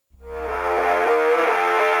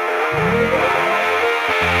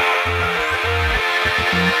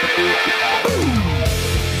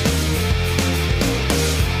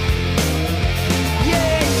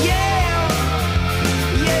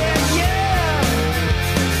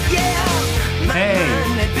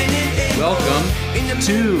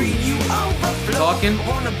2. Talking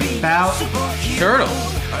About turtle.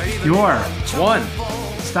 your 1.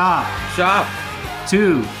 stop. Shop.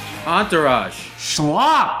 2. Entourage.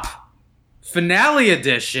 Schlop. Finale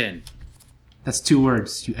edition. That's 2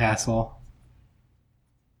 words, you asshole.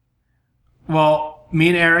 Well, me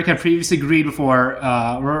and Eric had previously agreed before.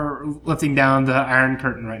 We're lifting down the Iron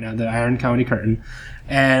Curtain right now, the Iron Comedy Curtain.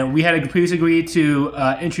 And we had previously agreed to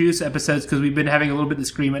introduce episodes because we've been having a little bit of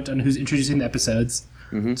disagreement on who's introducing the episodes.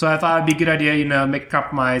 Mm-hmm. So I thought it'd be a good idea, make a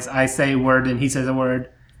compromise. I say a word and he says a word.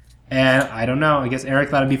 And I don't know. I guess Eric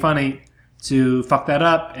thought it'd be funny to fuck that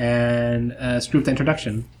up and screw up the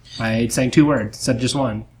introduction by saying 2 words instead of just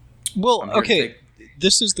 1. Well, okay.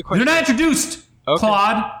 This is the question. You're not introduced,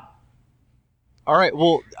 Claude. All right.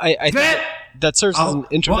 Well, I think that serves as an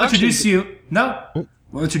introduction. We'll introduce you. No.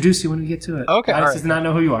 We'll introduce you when we get to it. Okay. Alex does not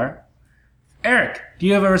know who you are. Eric, do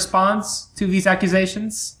you have a response to these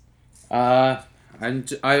accusations? I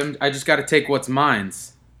just got to take what's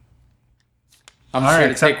mine's. I'm just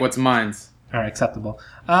going to take what's mine's. All right, acceptable.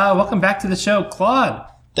 Welcome back to the show, Claude.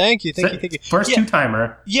 Thank you. First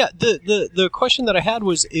 2-timer. Yeah, the question that I had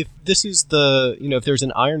was if this is the, if there's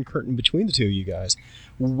an iron curtain between the two of you guys,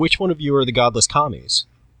 which one of you are the godless commies?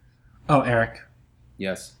 Oh, Eric.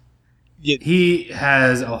 Yes. He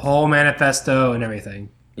has a whole manifesto and everything.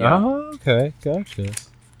 Yeah. Oh, okay. Gotcha.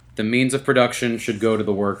 The means of production should go to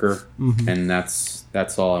the worker, and that's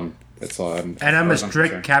all I'm. And I'm a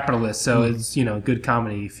strict capitalist, so it's good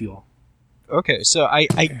comedy fuel. Okay, so I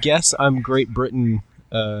guess I'm Great Britain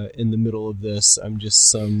in the middle of this. I'm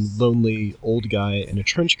just some lonely old guy in a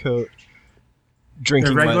trench coat,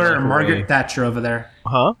 drinking the regular my life Margaret away. Thatcher over there.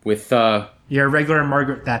 Huh? With You're a regular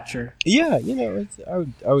Margaret Thatcher. Yeah,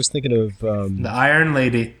 I was thinking of the Iron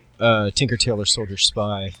Lady. Tinker Tailor Soldier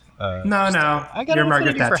Spy. No. I got You're an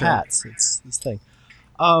Margaret affinity for Thatcher. hats. It's this thing.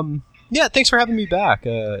 Yeah, thanks for having me back.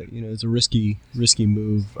 It's a risky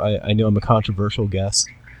move. I know I'm a controversial guest.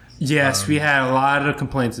 Yes, we had a lot of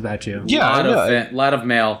complaints about you. Yeah, lot of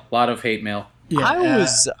mail, lot of hate mail. Yeah,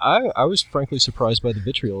 I was frankly surprised by the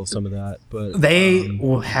vitriol of some of that, but they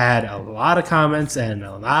had a lot of comments, and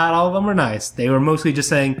not all of them were nice. They were mostly just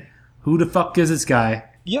saying, "Who the fuck is this guy?"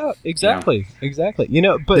 Yeah, exactly. But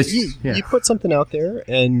you put something out there,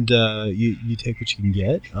 and you take what you can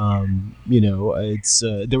get. It's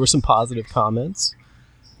there were some positive comments.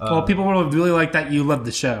 Well, people will really like that you love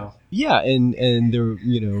the show. Yeah, and there,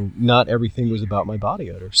 not everything was about my body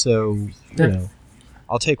odor, so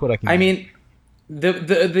I'll take what I can. I mean,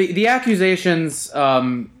 the accusations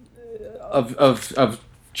of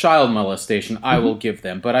child molestation, I will give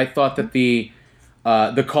them, but I thought that the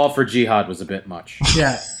call for jihad was a bit much.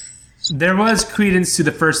 Yeah, there was credence to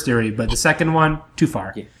the first theory, but the second one too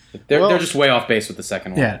far. Yeah. They're just way off base with the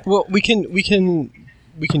second one. Yeah. Well, we can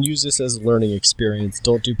use this as a learning experience.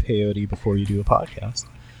 Don't do peyote before you do a podcast.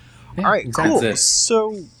 Yeah, all right, exactly. cool.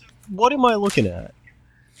 So, what am I looking at?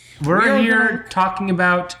 We're here talking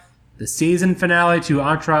about the season finale to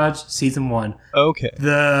Entourage Season 1. Okay.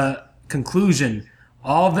 The conclusion.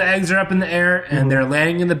 All the eggs are up in the air, and they're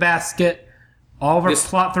landing in the basket. All of our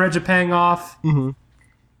plot threads are paying off. Mm-hmm.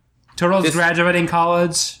 Turtle's graduating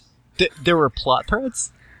college. There were plot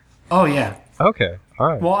threads? Oh, yeah. Okay, all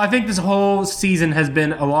right. Well, I think this whole season has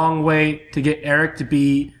been a long way to get Eric to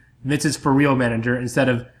be Vince's for real manager instead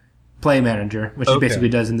of play manager, which he basically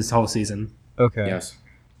does in this whole season. Okay. Yes.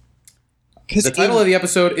 The title of the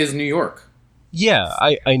episode is New York. Yeah,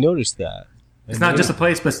 I noticed that. It's not just a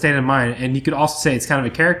place, but state of mind. And you could also say it's kind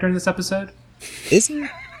of a character in this episode. Is it?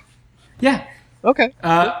 Yeah. Okay.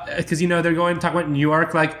 Because, they're going to talk about New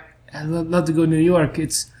York. Like, I'd love to go to New York.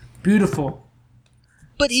 It's beautiful.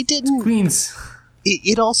 But it didn't... It's Queens.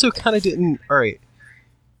 It also kind of didn't... All right.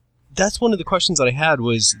 That's one of the questions that I had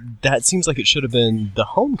was, that seems like it should have been the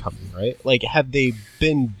homecoming, right? Like, have they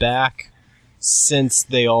been back since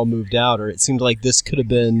they all moved out? Or it seemed like this could have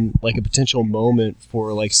been, like, a potential moment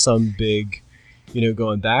for, like, some big,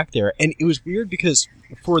 going back there. And it was weird because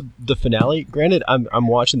for the finale, granted, I'm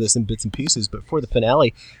watching this in bits and pieces, but for the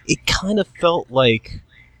finale, it kind of felt like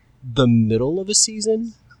the middle of a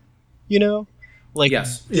season, Like,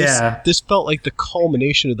 yes. This felt like the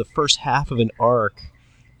culmination of the first half of an arc,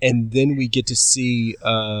 and then we get to see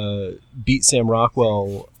Beat Sam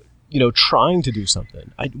Rockwell, trying to do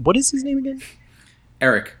something. What is his name again?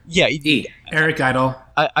 Eric. Yeah. Eric Idle.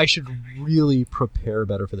 I should really prepare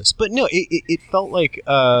better for this. But no, it felt like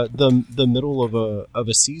the middle of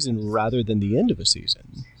a season rather than the end of a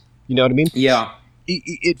season. You know what I mean? Yeah.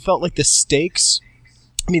 It felt like the stakes...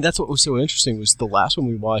 I mean, that's what was so interesting was the last one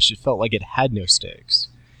we watched, it felt like it had no stakes.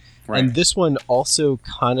 Right. And this one also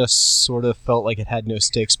kind of sort of felt like it had no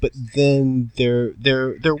stakes, but then there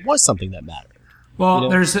was something that mattered. Well,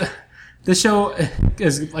 the show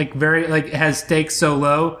is like very like it has stakes so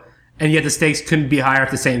low, and yet the stakes couldn't be higher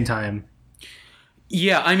at the same time.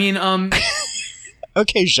 Yeah, I mean,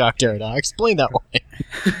 Okay, Jacques Derrida, explain that one.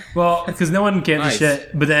 Well, because no one gives Nice. a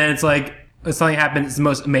shit, but then it's like if something happens, it's the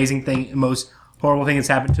most amazing thing, the most horrible thing that's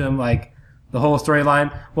happened to him, like the whole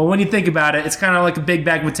storyline. Well, when you think about it, it's kind of like a big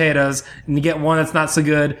bag of potatoes, and you get one that's not so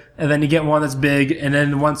good, and then you get one that's big, and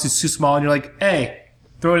then one that's too small, and you're like, hey,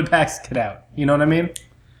 throw it back, get out. You know what I mean?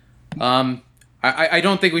 I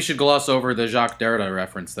don't think we should gloss over the Jacques Derrida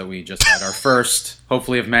reference that we just had, our first,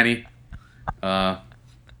 hopefully of many.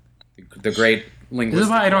 The great linguistic This is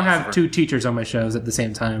why I don't have philosopher. two teachers on my shows at the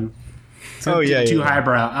same time. Too yeah.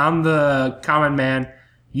 highbrow. I'm the common man.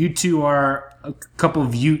 You two are a couple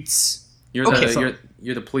of Utes. You're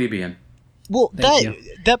the plebeian. Well, Thank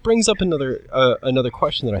that brings up another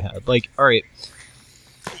question that I had. Like, all right,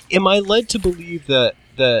 am I led to believe that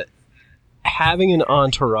having an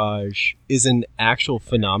entourage is an actual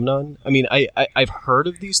phenomenon? I mean, I've heard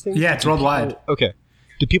of these things. Yeah, it's worldwide. Okay,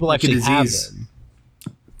 do people Like a actually have disease. them?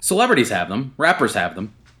 Celebrities have them. Rappers have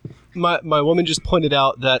them. My woman just pointed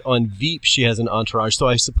out that on Veep she has an entourage, so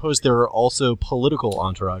I suppose there are also political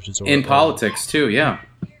entourages. In politics, too, yeah.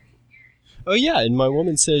 Oh yeah, and my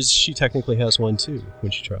woman says she technically has one too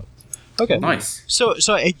when she travels. Okay, Nice. So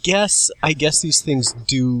I guess these things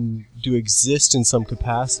do exist in some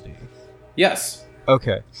capacity. Yes.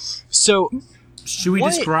 Okay, so Should we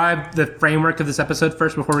What? describe the framework of this episode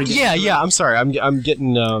first before we get yeah. I'm sorry, I'm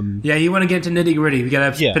getting Yeah, you want to get into nitty gritty. We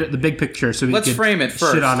gotta Yeah. put it the big picture so we Let's can frame it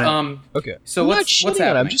first. shit on it. okay. So I'm not what's shitting on it,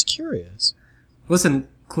 happening? I'm just curious. Listen,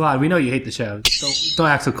 Claude, we know you hate the show. Don't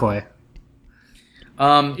act so coy.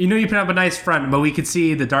 You know you put up a nice front, but we could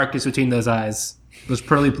see the darkness between those eyes, those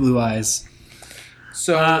pearly blue eyes.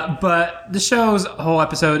 So But the show's whole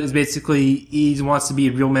episode is basically he wants to be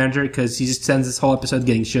a real manager because he just spends this whole episode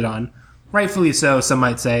getting shit on. Rightfully so, some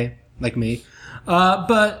might say, like me.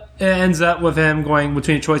 But it ends up with him going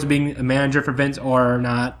between a choice of being a manager for Vince or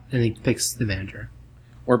not, and he picks the manager.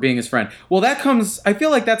 or being his friend. Well, that comes. I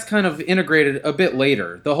feel like that's kind of integrated a bit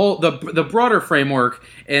later. The whole the broader framework,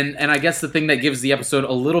 and I guess the thing that gives the episode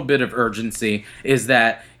a little bit of urgency is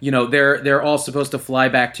that they're all supposed to fly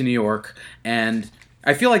back to New York, and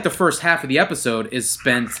I feel like the first half of the episode is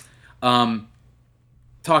spent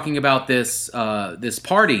talking about this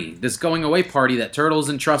party, this going away party that Turtle's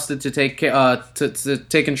entrusted to take to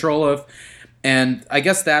take control of, and I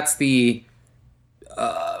guess that's the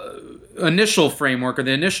initial framework or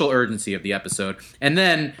the initial urgency of the episode. And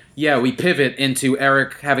then, we pivot into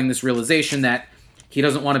Eric having this realization that he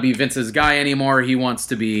doesn't want to be Vince's guy anymore. He wants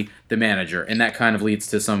to be the manager. And that kind of leads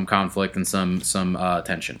to some conflict and some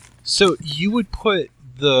tension. So you would put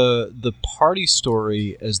the party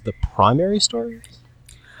story as the primary story?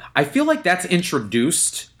 I feel like that's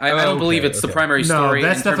introduced. I don't believe it's the primary No, story.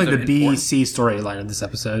 that's in terms definitely of the importance. BC storyline of this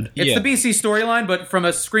episode. It's Yeah. the BC storyline, but from a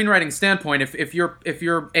screenwriting standpoint, if your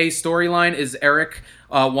A storyline is Eric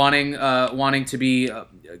wanting to be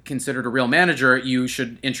considered a real manager, you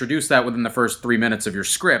should introduce that within the first 3 minutes of your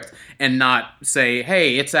script, and not say,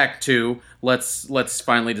 "Hey, it's Act 2. Let's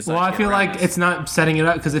finally decide." Well, to I get feel around like this." it's not setting it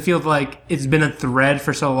up because it feels like it's been a thread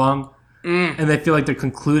for so long, and they feel like they're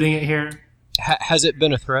concluding it here. Has it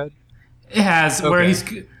been a thread? It has where Okay. he's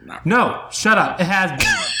no, shut up. It has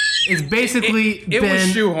been. It's basically it been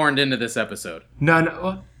was shoehorned into this episode. no.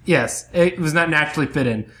 Well, yes, it was not naturally fit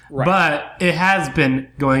in, Right. but it has been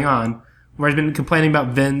going on. Where he's been complaining about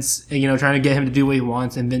Vince, trying to get him to do what he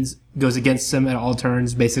wants, and Vince goes against him at all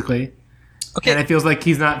turns, basically. Okay. And it feels like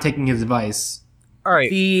he's not taking his advice. All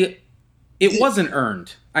right. It wasn't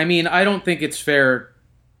earned. I mean, I don't think it's fair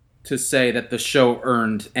to say that the show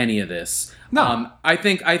earned any of this. No. I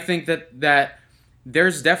think that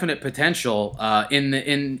there's definite potential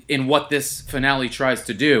in what this finale tries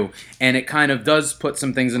to do, and it kind of does put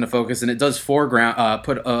some things into focus, and it does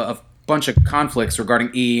put a bunch of conflicts regarding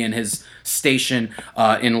E and his station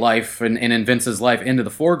in life and in Vince's life into the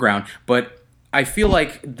foreground. But I feel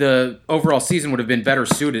like the overall season would have been better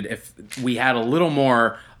suited if we had a little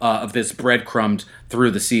more of this breadcrumbed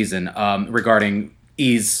through the season regarding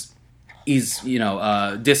E's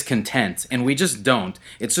discontent, and we just don't.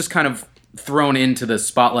 It's just kind of thrown into the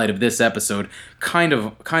spotlight of this episode, kind of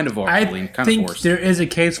awkwardly, I kind of think forced. there is a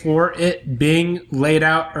case for it being laid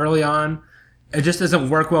out early on. It just doesn't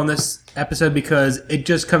work well in this episode because it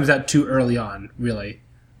just comes out too early on, really.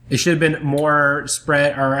 It should have been more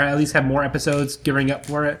spread, or at least have more episodes gearing up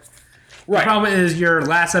for it. Right. The problem is your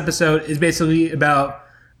last episode is basically about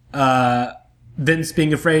Vince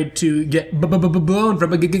being afraid to get blown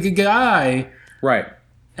from a guy. Right.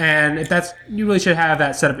 And if that's, you really should have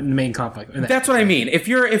that set up in the main conflict. That's what I mean. If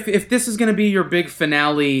this is going to be your big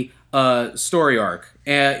finale story arc,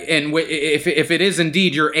 and if it is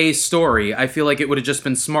indeed your A story, I feel like it would have just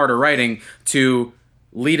been smarter writing to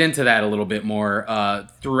lead into that a little bit more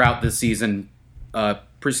throughout the season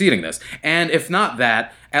preceding this. And if not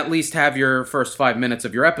that, at least have your first 5 minutes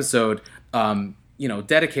of your episode,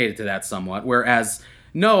 dedicated to that somewhat. Whereas,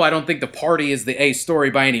 no, I don't think the party is the A story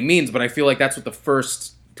by any means, but I feel like that's what the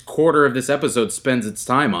first quarter of this episode spends its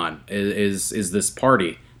time on is this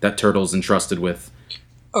party that Turtle's entrusted with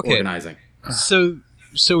organizing. So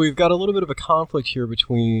we've got a little bit of a conflict here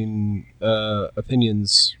between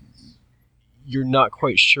opinions. You're not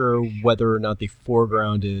quite sure whether or not they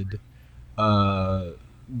foregrounded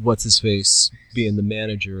what's his face being the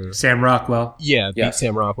manager, Sam Rockwell. Yeah, Yes.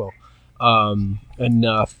 Sam Rockwell.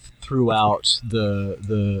 Enough throughout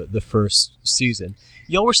the first season.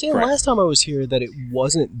 Y'all were saying Correct. last time I was here that it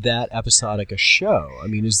wasn't that episodic a show. I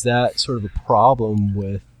mean, is that sort of a problem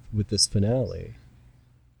with this finale?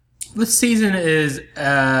 This season is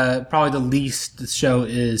probably the least the show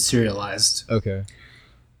is serialized. Okay.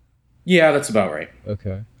 Yeah, that's about right.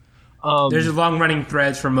 Okay. There's long running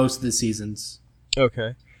threads for most of the seasons.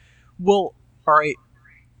 Okay. Well, all right.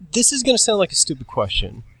 This is going to sound like a stupid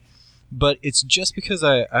question, but it's just because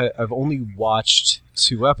I've only watched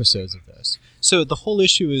 2 episodes of this. So the whole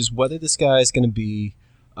issue is whether this guy is going to be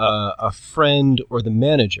a friend or the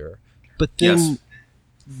manager. But then, Yes.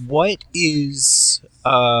 what is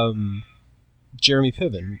Jeremy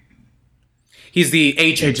Piven? He's the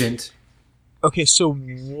agent. Agent. Okay, so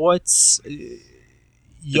what's...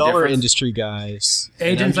 y'all are difference? industry guys. And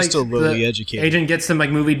I'm Agent's just like a lowly the educated. agent gets some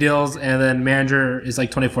like movie deals, and then manager is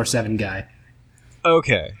like 24/7 guy.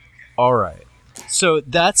 Okay. All right. So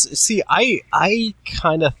that's... See, I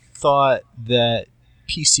kind of thought that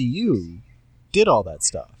PCU did all that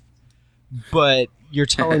stuff. But you're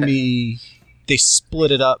telling me they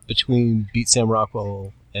split it up between Beat Sam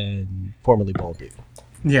Rockwell and formerly Baldy.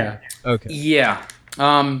 Yeah, Okay. Yeah.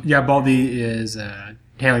 yeah. Baldy is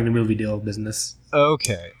handling the movie deal business.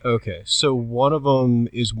 Okay. So one of them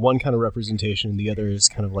is one kind of representation, and the other is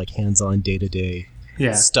kind of like hands-on day-to-day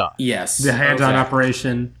Yeah, stuff. Yes. the hands-on Okay.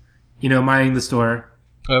 operation. Minding the store.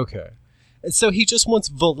 Okay. And so he just wants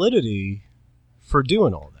validity for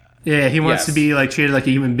doing all that. Yeah, he wants Yes. to be like treated like a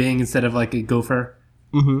human being instead of like a gopher.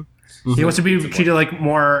 Mm-hmm. He wants to be treated like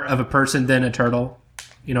more of a person than a turtle.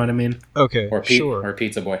 You know what I mean? Okay. Or sure.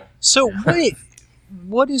 Pizza Boy. So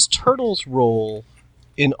what is Turtle's role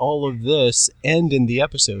in all of this and in the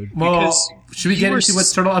episode? Well, Because should we you get were into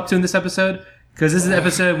what's Turtle up to in this episode? Because this is an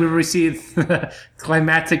episode we received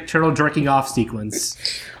climactic turtle jerking off sequence.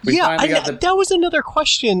 We yeah, finally got the- that was another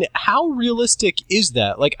question. How realistic is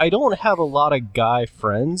that? Like, I don't have a lot of guy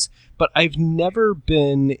friends, but I've never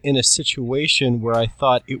been in a situation where I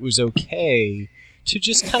thought it was okay to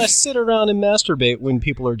just kind of sit around and masturbate when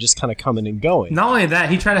people are just kind of coming and going. Not only that,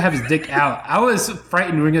 he tried to have his dick out. I was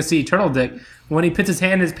frightened we were going to see turtle dick when he puts his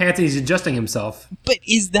hand in his pants and he's adjusting himself. But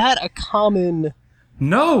is that a common...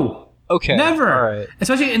 No. Okay. Never. All right.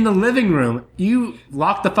 Especially in the living room. You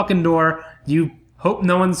lock the fucking door. You hope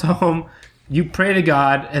no one's home. You pray to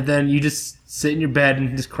God, and then you just sit in your bed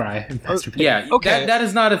and just cry and masturbate. Yeah. Okay. That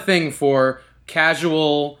is not a thing for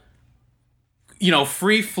casual,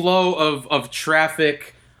 free flow of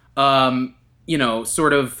traffic,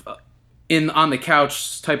 sort of on the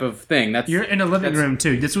couch type of thing. You're in a living room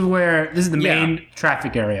too. This is the Yeah. main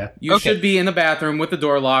traffic area. You Okay. should be in the bathroom with the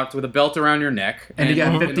door locked, with a belt around your neck, And you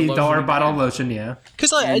got a the $50 lotion bottle in of your lotion, yeah.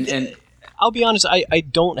 Because And- I'll be honest, I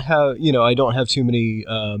don't have I don't have too many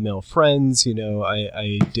male friends.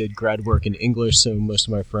 I did grad work in English, so most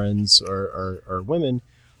of my friends are women.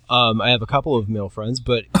 I have a couple of male friends,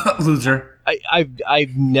 but Loser.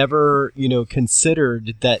 I've never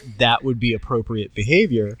considered that would be appropriate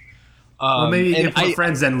behavior. Well, maybe you and get more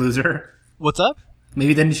friends then, loser. What's up?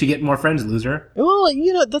 Maybe then you should get more friends, loser. Well,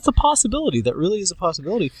 that's a possibility. That really is a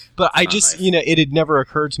possibility. But I just, nice. it had never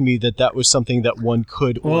occurred to me that was something that one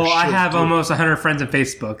could or Well, I should have do. almost 100 friends on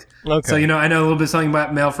Facebook. Okay. So, I know a little bit something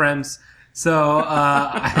about male friends. So,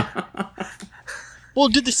 Well,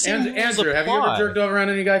 did the same rules Andrew, have you ever apply? jerked off around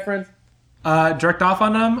any guy friends? jerked off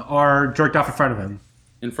on them or jerked off in front of him?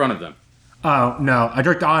 In front of them. Oh, no. I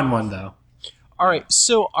jerked on one, though. All right,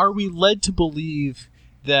 so are we led to believe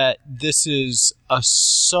that this is a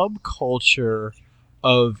subculture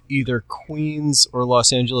of either Queens or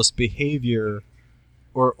Los Angeles behavior,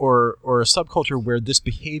 or a subculture where this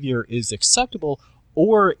behavior is acceptable,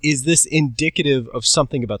 or is this indicative of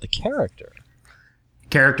something about the character?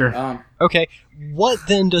 character. Okay, what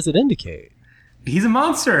then does it indicate? He's a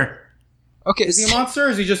monster. Okay, Is he a monster, or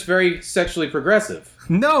is he just very sexually progressive?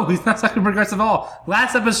 No, he's not sexually progressive at all.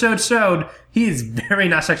 Last episode showed he is very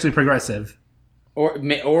not sexually progressive.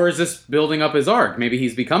 Or is this building up his arc? Maybe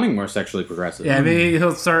he's becoming more sexually progressive. Yeah, maybe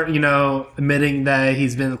he'll start, admitting that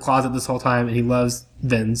he's been in the closet this whole time and he loves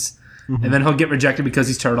Vince. Mm-hmm. And then he'll get rejected because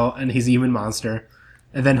he's Turtle and he's a human monster.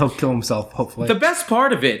 And then he'll kill himself, hopefully. The best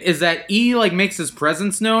part of it is that E makes his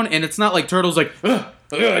presence known, and it's not like Turtle's like, ugh,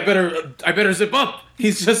 I better zip up.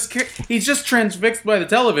 He's just transfixed by the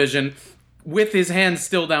television with his hands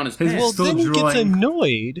still down his pants. Well, then he gets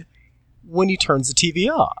annoyed when he turns the TV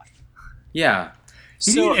off. Yeah.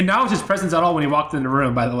 He didn't acknowledge his presence at all when he walked in the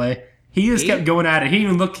room, by the way. He just kept going at it. He didn't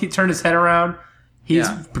even look, he turned his head around. He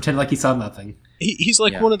just pretended like he saw nothing. He's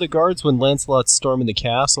like one of the guards when Lancelot's storming the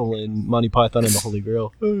castle in Monty Python and the Holy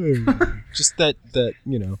Grail. Just that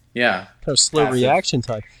kind of slow reaction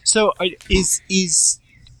time. So is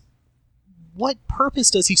what purpose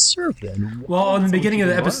does he serve then? Well, in the beginning of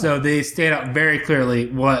the episode, they state out very clearly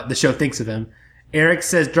what the show thinks of him. Eric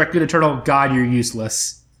says directly to Turtle, "God, you're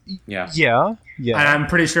useless." Yeah. And I'm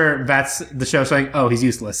pretty sure that's the show saying, "Oh, he's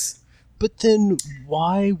useless." But then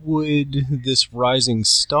why would this rising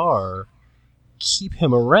star keep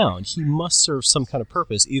him around? He must serve some kind of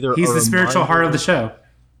purpose. Either he's the spiritual heart of the show.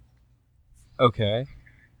 Okay.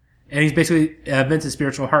 And he's basically Vince's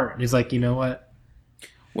spiritual heart. He's like, you know what?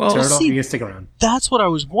 Well, Turtle, you can stick around. That's what I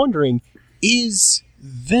was wondering. Is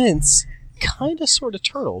Vince kind of sort of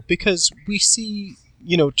Turtle? Because we see,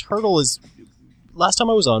 Turtle is... Last time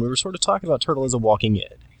I was on, we were sort of talking about Turtle as a walking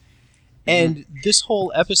id. And this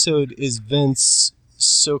whole episode is Vince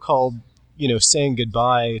so-called, saying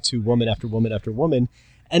goodbye to woman after woman after woman.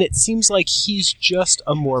 And it seems like he's just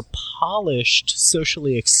a more polished,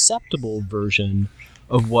 socially acceptable version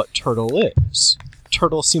of what Turtle is.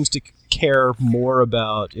 Turtle seems to care more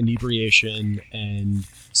about inebriation and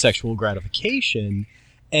sexual gratification.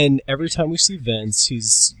 And every time we see Vince,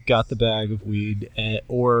 he's got the bag of weed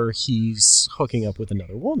or he's hooking up with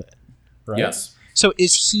another woman, right? Yes. So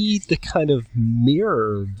is he the kind of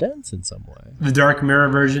mirror Vince in some way? The dark mirror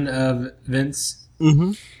version of Vince?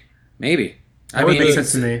 Mm-hmm. Maybe. That would make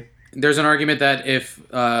sense to me. There's an argument that if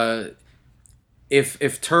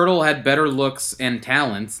Turtle had better looks and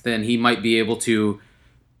talents, then he might be able to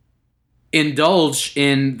indulge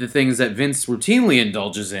in the things that Vince routinely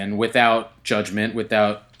indulges in without judgment,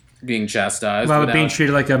 without being chastised, without being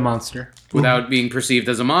treated like a monster, without being perceived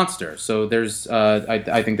as a monster. So there's,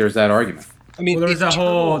 I think there's that argument. I mean, there's a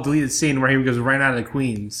whole deleted scene where he goes ran out of the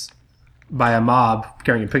Queens by a mob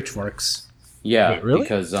carrying pitchforks. Yeah, wait, really?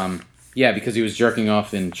 Because he was jerking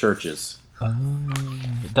off in churches.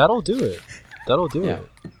 That'll do it.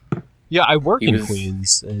 Yeah, I work in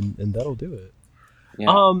Queens, and that'll do it.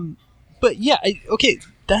 Yeah. But yeah, okay,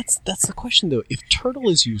 that's the question though. If Turtle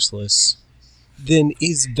is useless, then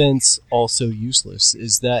is Vince also useless?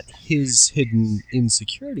 Is that his hidden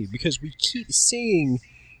insecurity? Because we keep seeing,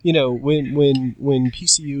 when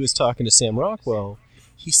PCU is talking to Sam Rockwell,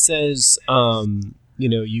 he says,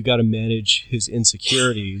 you got to manage his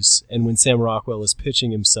insecurities. And when Sam Rockwell is pitching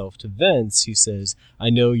himself to Vince, he says, I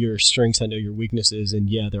know your strengths, I know your weaknesses, and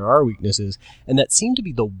yeah, there are weaknesses. And that seemed to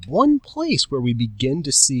be the one place where we begin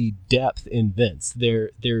to see depth in Vince.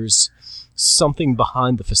 There's something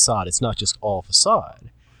behind the facade. It's not just all facade.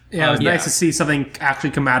 Yeah, it was nice to see something actually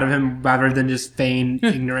come out of him rather than just feign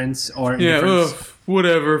ignorance or indifference.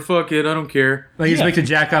 Whatever, fuck it, I don't care. Like he just makes a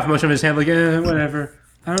jack off motion of his hand, like, whatever.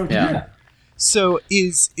 I don't care. So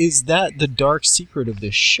is that the dark secret of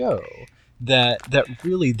this show? That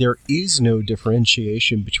really there is no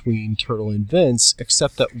differentiation between Turtle and Vince,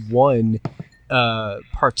 except that one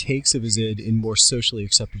partakes of his id in more socially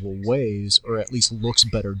acceptable ways, or at least looks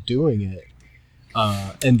better doing it,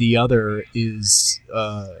 and the other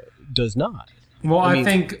does not. Well, I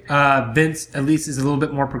think Vince at least is a little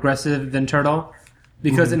bit more progressive than Turtle,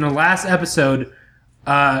 because in the last episode,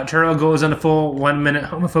 Turtle goes on a full 1 minute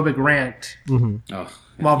homophobic rant. Mm-hmm.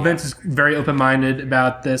 While Vince is very open-minded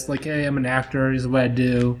about this, like, hey, I'm an actor, this is what I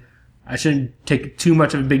do. I shouldn't take too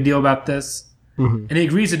much of a big deal about this. Mm-hmm. And he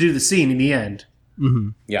agrees to do the scene in the end. Mm-hmm.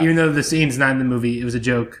 Yeah. Even though the scene's not in the movie, it was a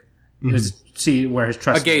joke. Mm-hmm. It was see where his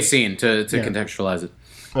trust a gay scene to contextualize it.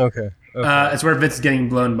 Okay. It's where Vince is getting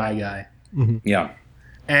blown by a guy. Mm-hmm. Yeah.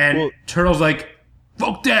 And Turtle's like,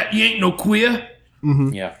 fuck that, you ain't no queer.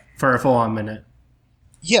 Mm-hmm. Yeah. For a full-on minute.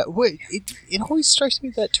 Yeah, wait. It always strikes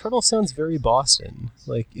me that Turtle sounds very Boston.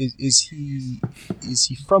 Like, is he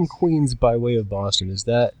from Queens by way of Boston? Is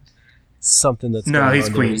that something that's no? He's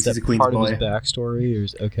Queens. He's a Queens part boy. Of his backstory,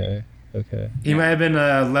 or okay. He might have been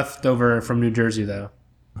a leftover from New Jersey, though.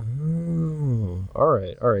 Oh, all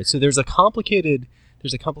right. So there's a complicated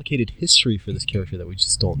history for this character that we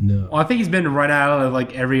just don't know. Well, I think he's been run out of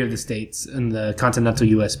like every of the states in the continental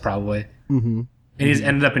U.S. probably, Mm-hmm. and he's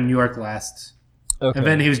ended up in New York last. Okay. And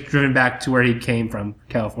then he was driven back to where he came from,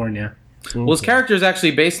 California. Well, his character is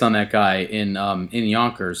actually based on that guy in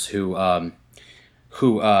Yonkers, who I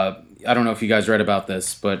don't know if you guys read about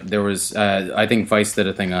this, but there was I think Vice did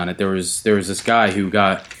a thing on it. There was this guy who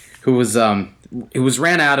was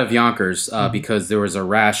ran out of Yonkers because there was a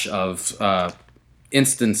rash of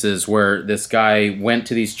instances where this guy went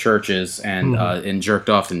to these churches and jerked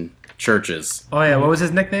off in churches Oh yeah, what was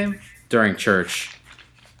his nickname? during church.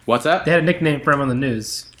 What's that? They had a nickname for him on the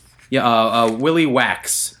news. Yeah, Willie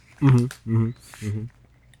Wax. Mm-hmm. Mm-hmm.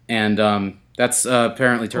 And that's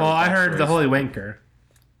apparently turned. Well, I heard the Holy Wanker.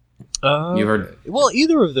 You heard? Well,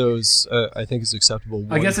 either of those I think is acceptable.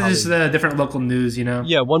 I guess it's just the different local news, you know.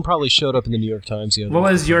 Yeah, one probably showed up in the New York Times. The other What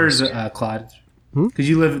one was yours, Claude? Hmm? Because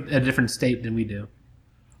you live in a different state than we do.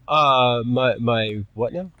 My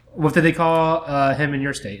what now? What did they call him in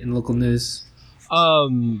your state in local news?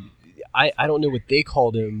 I don't know what they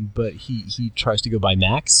called him, but he tries to go by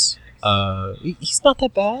Max. He's not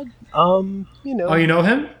that bad. You know. Oh, you know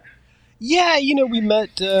him? Yeah, we met.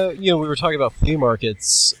 We were talking about flea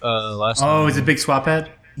markets last time. Oh, he's a big swap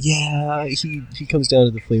head? Yeah, he comes down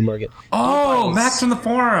to the flea market. Oh, Nice. Max from the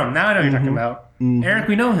forum. Now I know what you're talking about. Mhm. Eric,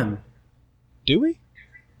 we know him. Do we?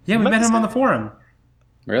 Yeah, we Met met this him on guy? the forum.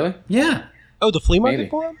 Really? Yeah. Oh, the flea market Maybe.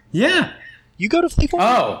 forum? Yeah. You go to flea market?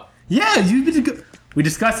 Oh, Yeah, we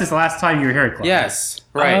discussed this last time you were here, Claude. yes.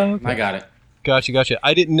 Right. Okay. I got it. Gotcha.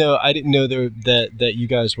 I didn't know that you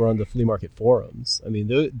guys were on the flea market forums. I mean,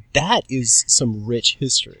 that is some rich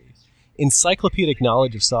history, encyclopedic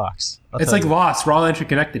knowledge of socks. I'll It's tell like you. Lost. We're all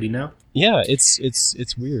interconnected, you know? Yeah, it's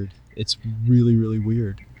weird. It's really really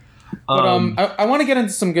weird. But I want to get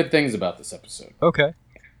into some good things about this episode. Okay.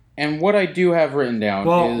 And what I do have written down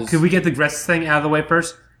Well, is could we get the rest thing out of the way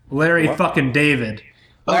first? Larry What? fucking David.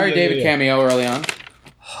 Larry yeah, David yeah. cameo early on.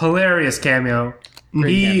 Hilarious cameo.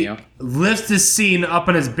 Great He cameo. lifts this scene up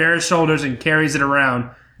on his bare shoulders and carries it around.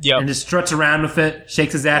 Yep. And just struts around with it,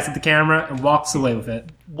 shakes his ass at the camera, and walks away with it.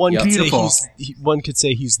 One Yep. could say Beautiful. one could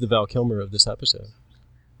say he's the Val Kilmer of this episode.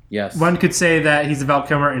 Yes. One could say that he's a Val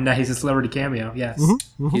Kilmer and that he's a celebrity cameo. Yes.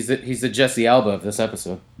 He's the Jesse Alba of this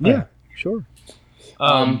episode. Yeah, sure.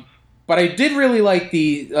 But I did really like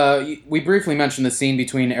we briefly mentioned the scene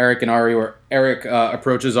between Eric and Ari, where Eric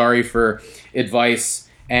approaches Ari for advice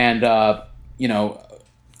and I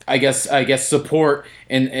guess support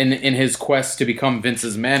in his quest to become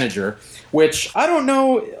Vince's manager. Which I don't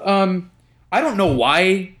know. I don't know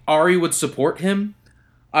why Ari would support him.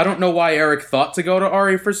 I don't know why Eric thought to go to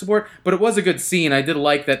Ari for support, but it was a good scene. I did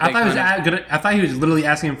like that. I thought he was literally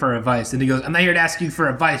asking him for advice, and he goes, "I'm not here to ask you for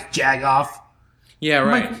advice, Jagoff." Yeah, I'm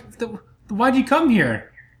right. like, why'd you come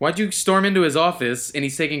here? Why'd you storm into his office and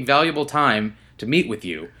he's taking valuable time to meet with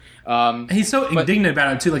you? And he's so indignant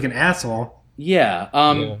about it too, like an asshole. Yeah.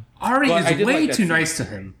 Yeah. Ari Well, I is did way like that too scene. nice to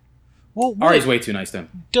him. Well, Ari's way too nice to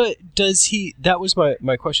him. does he? That was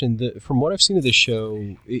my question. From what I've seen of this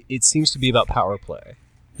show, it seems to be about power play,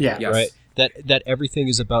 Yeah. Yes. right? That everything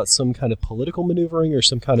is about some kind of political maneuvering or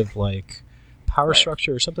some kind of like power Right.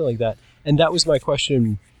 structure or something like that. And that was my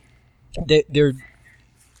question.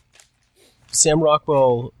 Sam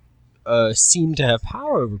Rockwell seemed to have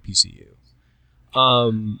power over PCU.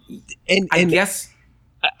 And I guess.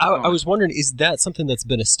 I was wondering, is that something that's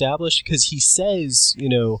been established? Because he says,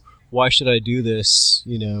 why should I do this?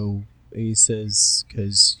 He says,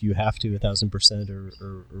 because you have to 1,000%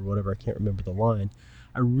 or whatever. I can't remember the line.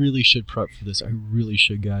 I really should prep for this. I really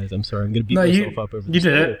should, guys. I'm sorry. I'm going to beat myself up over this. You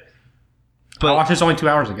did it. I watched this only 2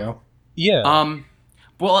 hours ago. Yeah.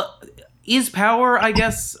 Well, is power, I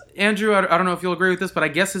guess, Andrew, I don't know if you'll agree with this, but I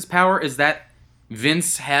guess his power is that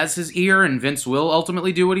Vince has his ear and Vince will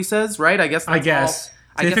ultimately do what he says, right? I guess. I guess.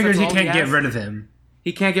 I He guess figures that's he all can't get has. rid of him.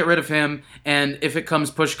 He can't get rid of him, and if it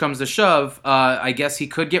push comes to shove, I guess he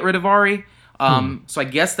could get rid of Ari. So I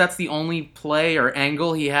guess that's the only play or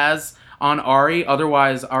angle he has on Ari.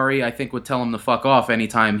 Otherwise, Ari, I think, would tell him to fuck off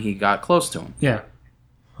anytime he got close to him. Yeah.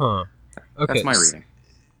 Huh. Okay. That's my reading.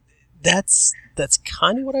 That's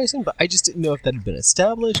kind of what I assumed, but I just didn't know if that had been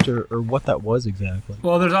established or what that was exactly.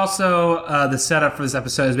 Well, there's also the setup for this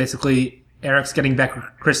episode is basically Eric's getting back with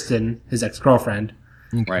Kristen, his ex-girlfriend.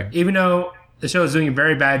 Right. Even though the show is doing a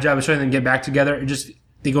very bad job of showing them get back together,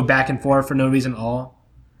 they go back and forth for no reason at all.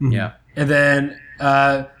 Yeah. And then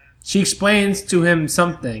she explains to him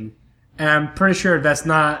something, and I'm pretty sure that's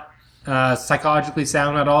not psychologically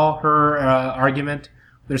sound at all, her argument.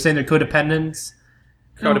 They're saying they're codependents,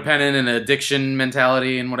 codependent and addiction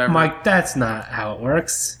mentality and whatever. Mike, that's not how it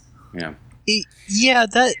works. Yeah. Yeah,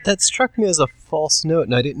 that struck me as a false note,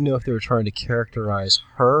 and I didn't know if they were trying to characterize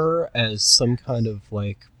her as some kind of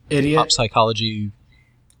like Idiot. pop psychology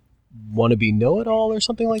wannabe know-it-all or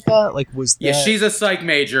something like that. Like, was that... Yeah, she's a psych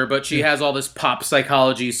major, but she has all this pop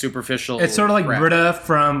psychology, superficial. It's sort of like crap. Britta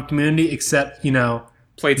from Community, except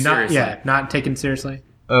Played seriously. not taken seriously.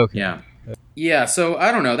 Okay. Yeah. So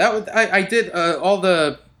I don't know. That was, I did all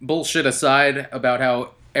the bullshit aside about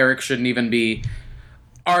how Ari shouldn't be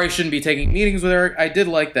taking meetings with Eric. I did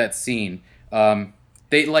like that scene.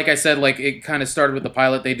 They, like I said, like it kind of started with the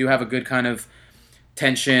pilot. They do have a good kind of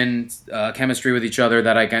tension, chemistry with each other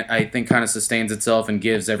that I think kind of sustains itself and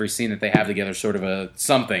gives every scene that they have together sort of a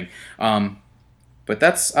something. But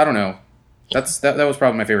that's, I don't know. That was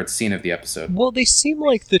probably my favorite scene of the episode. Well, they seem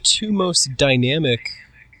like the two most dynamic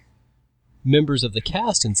members of the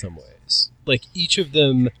cast in some ways. Like, each of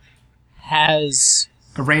them has...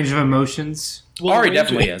 A range of emotions. Well, Ari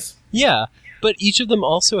definitely is. Yeah, but each of them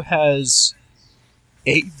also has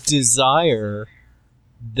a desire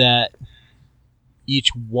that each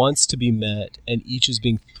wants to be met, and each is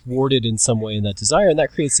being thwarted in some way in that desire, and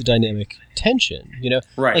that creates a dynamic tension,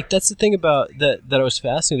 Right. Like, that's the thing about that I was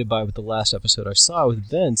fascinated by with the last episode I saw with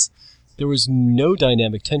Vince. There was no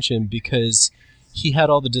dynamic tension because he had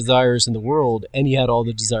all the desires in the world, and he had all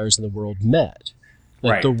the desires in the world met.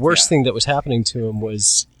 Like, Right, the worst yeah. thing that was happening to him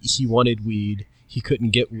was he wanted weed, he couldn't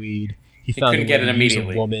get weed, he found couldn't a way get it to use a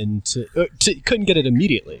immediately. woman couldn't get it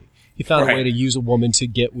immediately. He found a way Right. to use a woman to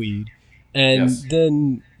get weed, and Yes.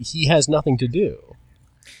 then he has nothing to do.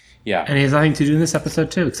 Yeah. And he has nothing to do in this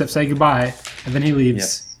episode, too, except say goodbye, and then he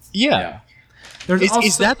leaves. Yeah. There's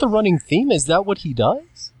Is that the running theme? Is that what he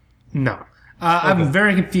does? No. I'm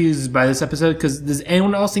very confused by this episode, because does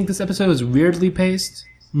anyone else think this episode is weirdly paced?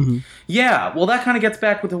 Yeah, well, that kind of gets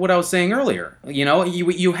back with what I was saying earlier.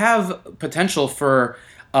 You have potential for,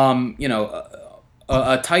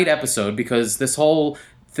 a tight episode because this whole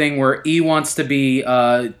thing where E wants to be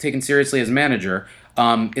taken seriously as manager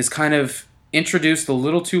is kind of introduced a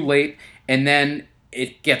little too late, and then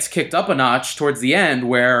it gets kicked up a notch towards the end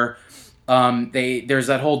where there's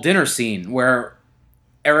that whole dinner scene where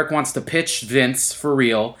Eric wants to pitch Vince for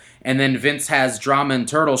real, and then Vince has Drama and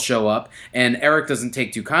Turtle show up, and Eric doesn't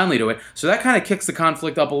take too kindly to it. So that kind of kicks the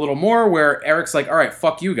conflict up a little more, where Eric's like, all right,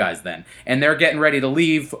 fuck you guys then. And they're getting ready to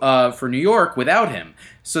leave for New York without him.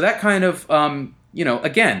 So that kind of,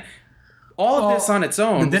 again, all of this on its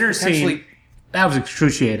own. The dinner potentially- scene, that was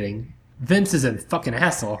excruciating. Vince is a fucking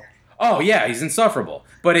asshole. Oh yeah, he's insufferable.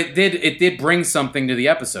 But it did bring something to the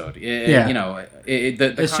episode. Yeah. The It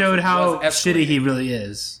showed conflict how was escalating. shitty he really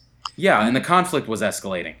is. Yeah, and the conflict was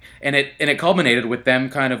escalating, and it culminated with them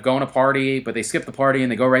kind of going to party, but they skip the party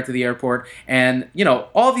and they go right to the airport. And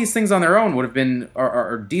all these things on their own would have been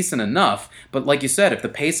are decent enough. But like you said, if the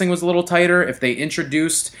pacing was a little tighter, if they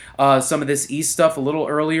introduced some of this East stuff a little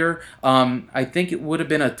earlier, I think it would have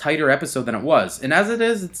been a tighter episode than it was. And as it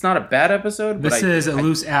is, it's not a bad episode. This But is a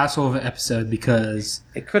loose asshole of an episode because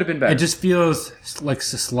it could have been better. it just feels like a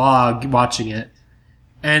slog watching it.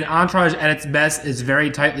 And Entourage at its best is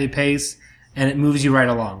very tightly paced, and it moves you right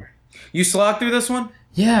along. You slogged through this one?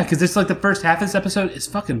 Yeah, because it's like the first half of this episode is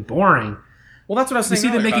fucking boring. Well, that's what I was We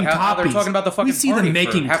saying. see them earlier making about how copies. they're talking about the fucking we see party them for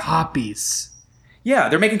making half- copies. Yeah,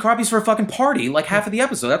 they're making copies for a fucking party, like half of the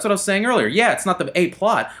episode. That's what I was saying earlier. Yeah, it's not the A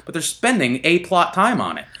plot, but they're spending A plot time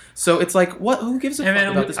on it. So it's like, what? Who gives a And fuck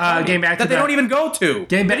then, about this party getting back that to they that- don't even go to?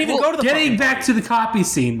 Getting back, they didn't even go to the getting fucking back party. to the copy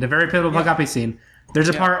scene, the very pivotal copy scene. There's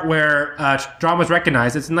a part where Drama's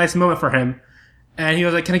recognized. It's a nice moment for him. And he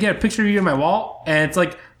was like, can I get a picture of you on my wall? And it's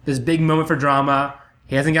like this big moment for Drama.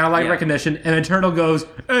 He hasn't got a lot of recognition. And then Turtle goes,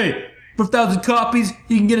 hey, for 1,000 copies,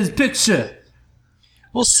 you can get his picture.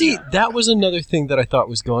 Well, see, that was another thing that I thought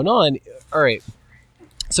was going on. All right,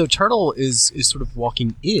 so Turtle is sort of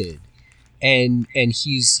walking id, and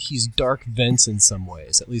he's dark Vince in some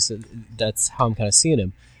ways. At least that's how I'm kind of seeing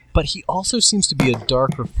him. But he also seems to be a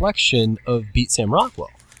dark reflection of Beat Sam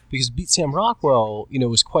Rockwell, because Beat Sam Rockwell,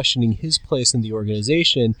 was questioning his place in the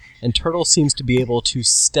organization, and Turtle seems to be able to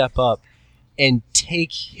step up and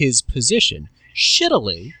take his position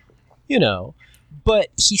shittily, but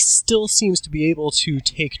he still seems to be able to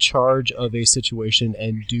take charge of a situation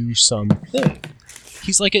and do something.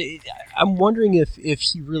 He's like I'm wondering if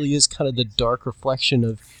he really is kind of the dark reflection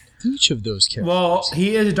of each of those characters. Well,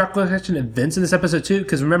 he is a dark reflection of Vince in this episode, too.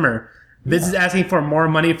 Because remember, Vince is asking for more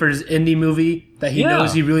money for his indie movie that he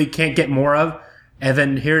knows he really can't get more of. And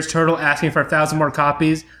then here's Turtle asking for 1,000 more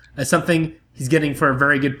copies. That's something he's getting for a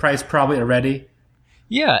very good price probably already.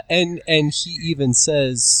 Yeah, and he even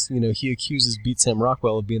says, he accuses Beat Sam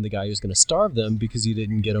Rockwell of being the guy who's going to starve them because he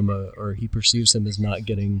didn't get him or he perceives him as not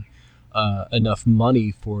getting enough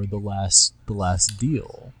money for the last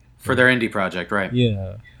deal for their indie project, right?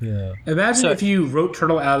 Yeah. Imagine if you wrote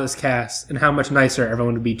Turtle out of this cast and how much nicer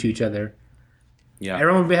everyone would be to each other. Yeah,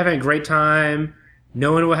 everyone would be having a great time.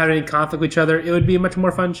 No one would have any conflict with each other. It would be a much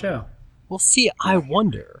more fun show. Well, see, I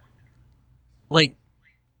wonder, last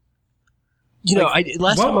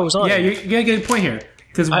time I was on, you gotta get a point here.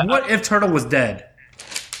 Because what if Turtle was dead?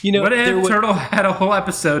 What if Turtle had a whole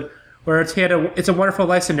episode where it's a Wonderful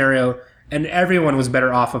Life scenario and everyone was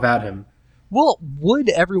better off without him? Well, would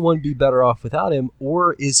everyone be better off without him,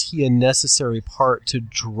 or is he a necessary part to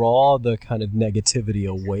draw the kind of negativity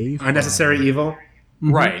away from unnecessary evil?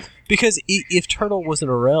 Mm-hmm. Right. Because if Turtle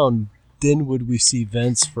wasn't around, then would we see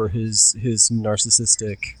Vince for his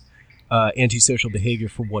narcissistic, antisocial behavior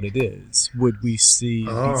for what it is? Would we see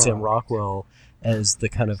Beat Sam Rockwell as the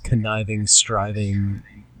kind of conniving, striving,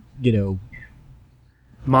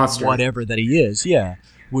 monster, whatever that he is? Yeah.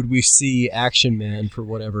 Would we see Action Man for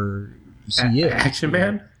whatever he is? Action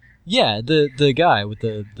Man? Yeah, the guy with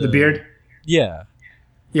the beard? Yeah.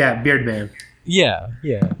 Yeah, Beard Man. Yeah.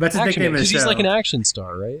 That's his nickname in the show. Because he's like an action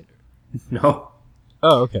star, right? No.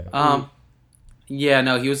 Oh, okay. Yeah,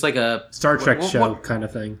 no, he was like a Star Trek show kind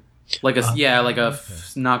of thing. Like a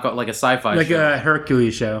knockout, like a sci-fi like show. a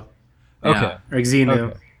Hercules show. Okay. Or Xenu.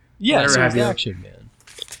 Okay. Yeah, so have it's you. Action Man.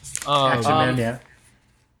 Action Man, yeah.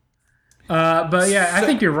 But yeah, I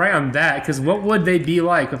think you're right on that, because what would they be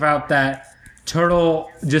like without that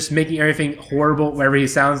Turtle just making everything horrible, whatever he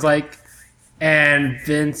sounds like, and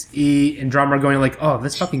Vince E. and Drummer going like, oh,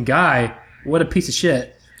 this fucking guy, what a piece of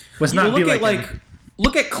shit. Let's not be like him.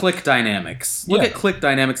 Look at clique dynamics. Look at clique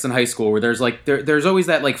dynamics in high school, where there's like there's always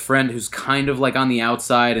that like friend who's kind of like on the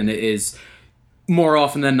outside and is more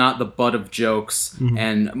often than not the butt of jokes,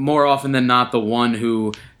 and more often than not the one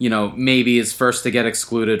who maybe is first to get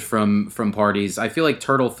excluded from parties. I feel like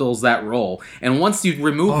Turtle fills that role, and once you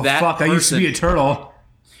remove I used to be a turtle.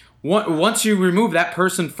 Once you remove that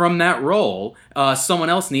person from that role,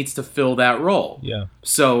 someone else needs to fill that role. Yeah.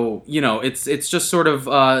 So it's just sort of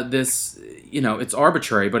this. It's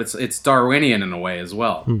arbitrary, but it's Darwinian in a way as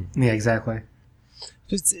well. Yeah, exactly.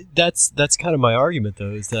 That's kind of my argument,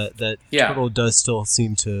 though, is that Turtle does still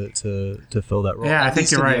seem to fill that role. Yeah, I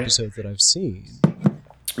think you're right. The episodes that I've seen.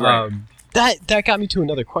 Right. That got me to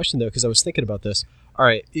another question, though, because I was thinking about this. All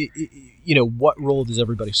right, what role does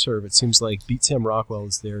everybody serve? It seems like Beat Sam Rockwell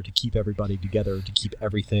is there to keep everybody together, to keep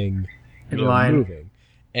everything in line, moving,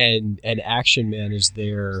 and Action Man is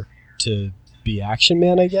there to be Action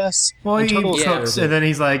Man, I guess. Well, he cooks, and then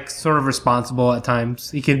he's like sort of responsible at times.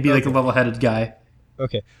 He can be like a level-headed guy.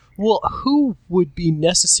 Okay. Well, who would be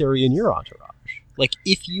necessary in your entourage? Like,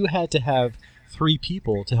 if you had to have 3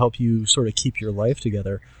 people to help you sort of keep your life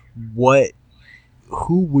together,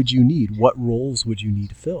 who would you need? What roles would you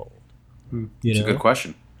need filled? It's a good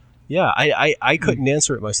question. Yeah, I couldn't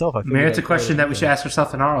answer it myself. Maybe it's a question that we should ask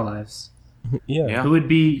ourselves in our lives. Yeah. Who would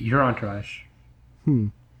be your entourage?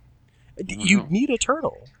 You need a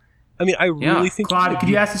turtle. I mean, I really think... Claude, could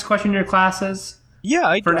you ask this question in your classes?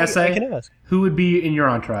 Yeah, for an essay? I can ask. Who would be in your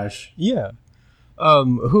entourage? Yeah.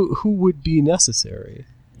 Who would be necessary?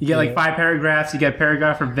 You get like 5 paragraphs. You get a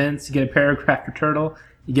paragraph for Vince. You get a paragraph for Turtle.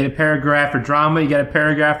 You get a paragraph for Drama. You get a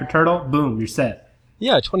paragraph for Turtle. Boom, you're set.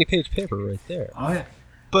 Yeah, 20-page paper right there. Oh, yeah.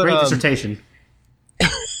 But, great dissertation.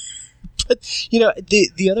 But,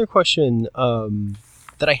 the other question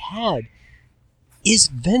that I had, is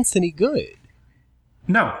Vince any good?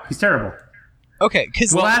 No, he's terrible. Okay,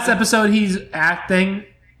 because the last episode he's acting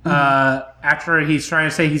after he's trying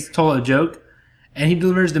to say he's told a joke, and he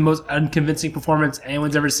delivers the most unconvincing performance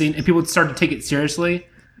anyone's ever seen, and people start to take it seriously.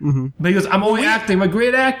 But he goes, I'm only acting, I'm a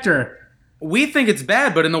great actor. We think it's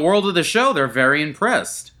bad, but in the world of the show, they're very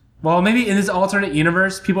impressed. Well, maybe in this alternate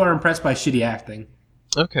universe, people are impressed by shitty acting.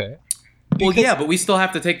 Okay. Well, yeah, but we still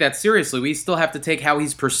have to take that seriously. We still have to take how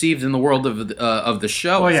he's perceived in the world of the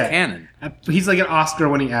show as canon. He's like an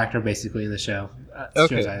Oscar-winning actor, basically, in the show.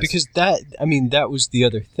 Okay, because that was the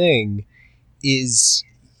other thing, is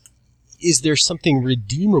there something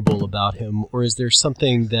redeemable about him, or is there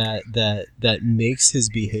something that makes his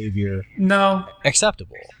behavior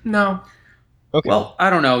acceptable? No. Okay. Well, I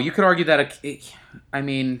don't know. You could argue that, he's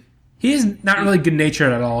not really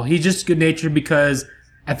good-natured at all. He's just good-natured because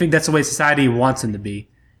I think that's the way society wants him to be.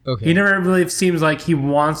 Okay. He never really seems like he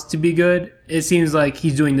wants to be good. It seems like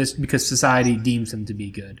he's doing this because society deems him to be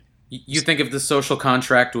good. You think if the social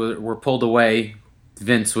contract were pulled away,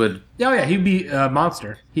 Vince would... Oh, yeah, he'd be a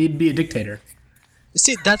monster. He'd be a dictator.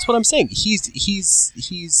 See, that's what I'm saying. He's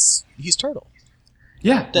Turtle.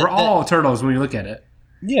 Yeah, we're all turtles when we look at it.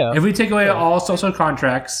 Yeah. If we take away all social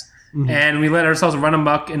contracts and we let ourselves run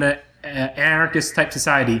amok in an anarchist type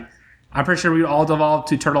society, I'm pretty sure we would all devolve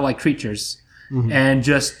to turtle-like creatures and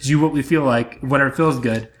just do what we feel like, whatever feels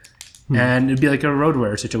good, and it'd be like a Road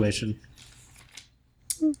Warrior situation.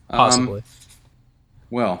 Possibly.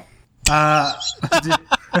 Well,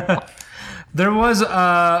 there was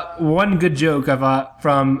one good joke I thought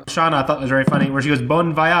from Shauna I thought was very funny, where she goes,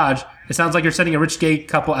 "Bon voyage." It sounds like you're sending a rich gay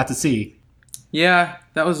couple out to sea. yeah,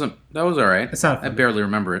 that was all right. It's not I funny. barely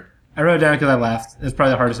remember it. I wrote it down because I laughed. It's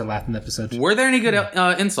probably the hardest I laughed in the episode. Were there any good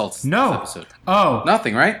insults? No. This episode? Oh,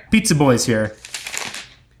 Nothing, right? Pizza Boy's here.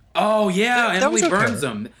 Oh yeah, That Emily was okay. burns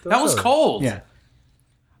them. That That was was okay. cold. Yeah.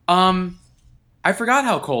 I forgot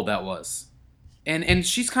how cold that was. And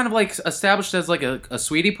she's kind of like established as like a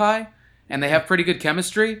sweetie pie, and they have pretty good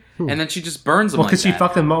chemistry, and then she just burns them Well, like because she that.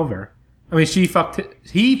 fucked him over. I mean, he fucked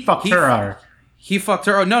her over. He fucked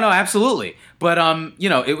her. Oh, no, absolutely. But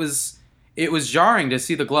it was jarring to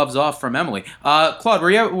see the gloves off from Emily. Claude,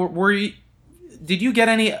 did you get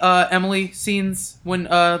any Emily scenes when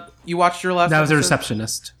you watched your last That was the episode?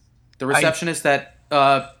 receptionist. The receptionist that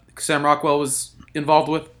Sam Rockwell was involved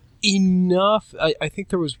with? Enough. I think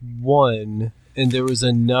there was one, and there was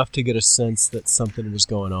enough to get a sense that something was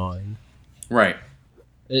going on. Right.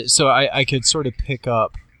 So I could sort of pick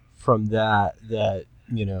up from that,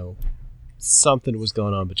 something was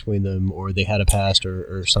going on between them, or they had a past,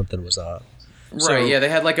 or something was up. So- Right, yeah, they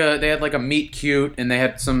had like a meet cute, and they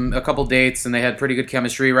had a couple dates, and they had pretty good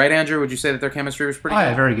chemistry, right, Andrew? Would you say that their chemistry was pretty Oh, good?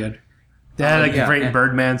 yeah, very good. They had like yeah, a great yeah.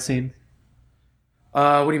 Birdman scene.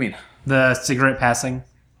 What do you mean? The cigarette passing.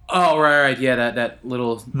 Oh, right, yeah, that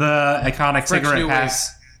little The iconic French cigarette New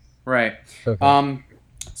pass. right. Okay.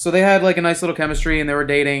 So they had like a nice little chemistry, and they were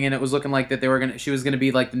dating, and it was looking like that she was gonna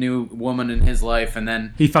be like the new woman in his life, and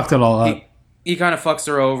then He fucked it all up. he kind of fucks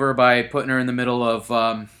her over by putting her in the middle of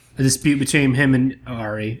A dispute between him and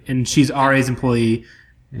Ari, and she's Ari's employee.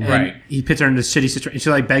 And Right. He puts her in this shitty situation. And she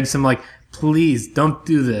like begs him, like, "Please don't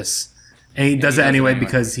do this," and he does it anyway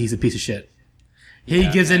because he's a piece of shit. He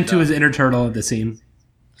gives into his inner turtle at the scene.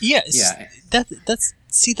 Yes. Yeah. That's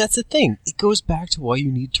the thing. It goes back to why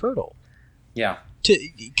you need Turtle. yeah.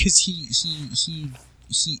 Because he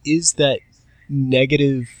is that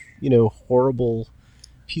negative, horrible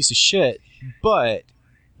piece of shit. But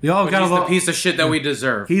We all got a He's the little. piece of shit that we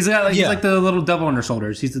deserve. He's Yeah. like the little devil on her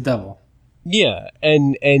shoulders. He's the devil. yeah,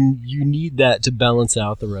 and you need that to balance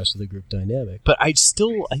out the rest of the group dynamic. But I just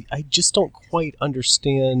don't quite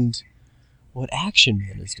understand what Action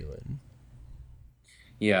Man is doing.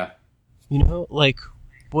 Yeah. Like,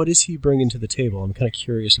 what is he bringing to the table? I'm kind of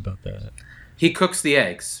curious about that. He cooks the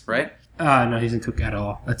eggs, right? No, he doesn't cook at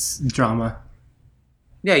all. That's drama.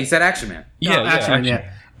 Yeah, he said Action Man. Action,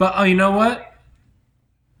 yeah. But you know what?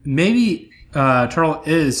 Maybe Turtle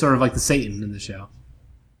is sort of like the Satan in the show.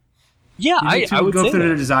 Yeah, I would go say through their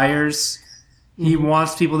that. desires. He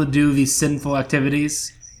wants people to do these sinful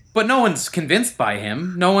activities. But no one's convinced by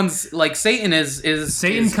him. No one's like Satan is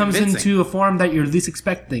Satan is comes convincing. into a form that you're least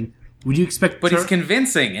expecting. Would you expect? But he's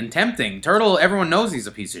convincing and tempting. Turtle, everyone knows he's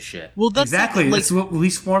a piece of shit. Well, that's exactly. like, That's what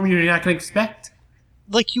least form you're not going to expect.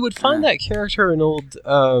 like you would find that character in old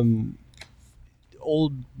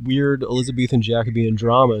weird Elizabethan Jacobean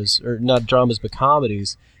dramas, or not dramas but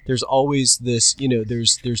comedies. There's always this,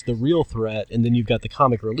 there's the real threat, and then you've got the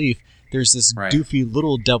comic relief. There's this Right. doofy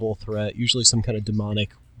little devil threat, usually some kind of demonic,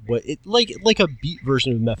 like a beat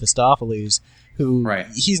version of Mephistopheles, who Right.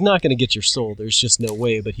 he's not going to get your soul. There's just no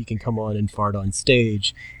way, but he can come on and fart on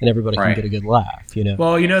stage, and everybody Right. can get a good laugh.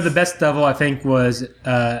 Well, the best devil I think was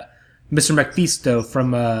Mr. Mephisto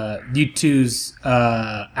from U2's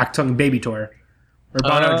Achtung Baby Tour, where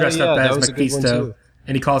Bono dressed up that as was a good one, Mephisto too.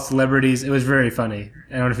 and he called celebrities. It was very funny.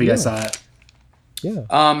 I don't know if you guys saw it.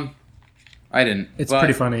 Yeah. I didn't. It's but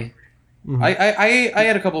pretty funny. I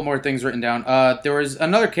had a couple more things written down. There was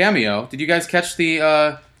another cameo. Did you guys catch the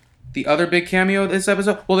other big cameo this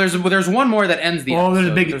episode? Well, there's one more that ends the Well,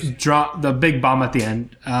 episode. there's a big drop, the big bomb at the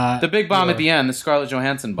end. the big bomb at the end, the Scarlett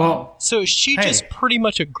Johansson bomb. Well, So she Hey. just pretty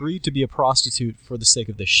much agreed to be a prostitute for the sake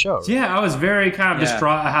of this show. Right? yeah, I was very kind of Yeah.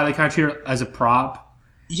 distraught at how they kind of treat her as a prop.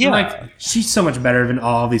 Yeah. Like, she's so much better than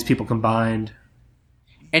all these people combined.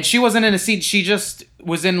 And she wasn't in a scene. She just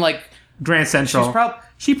was in like Grand Central. She probably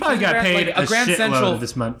she's got Grand- paid like, a Grand shitload Central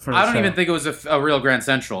this month for I the don't show. even think it was a real Grand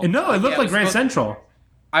Central. No, it looked Yeah, like was Grand supposed- Central.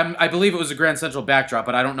 I believe it was a Grand Central backdrop,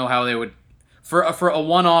 but I don't know how they would for a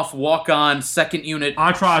one-off walk-on second unit.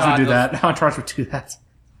 Entourage would shot do of- that. Entourage would do that.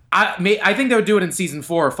 I think they would do it in season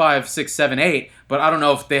 4, 5, 6, 7, 8, but I don't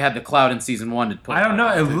know if they had the clout in season 1 to put. I don't know.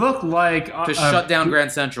 It looked like to shut down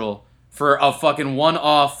Grand Central for a fucking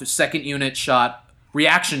one-off second unit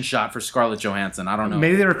reaction shot for Scarlett Johansson. I don't know.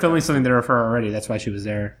 Maybe they were filming something there for her already. That's why she was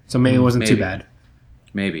there. So maybe it wasn't too bad.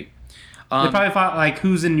 Maybe. They probably thought, like,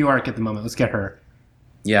 who's in New York at the moment? Let's get her.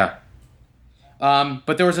 Yeah.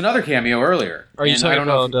 But there was another cameo earlier. Are you talking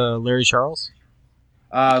about Larry Charles?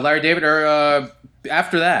 Larry David, or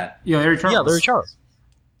after that? Yeah, Larry Charles. Yeah, Larry Charles.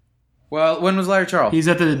 Well, when was Larry Charles? He's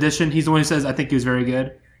at the audition. He's the one who says, I think he was very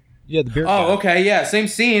good. Yeah, the beard guy. Oh, okay, yeah. Same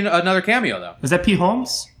scene, another cameo, though. Was that Pete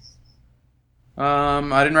Holmes?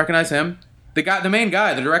 I didn't recognize him. The main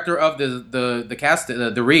guy, the director of the cast,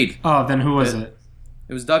 the read. Oh, then who was it?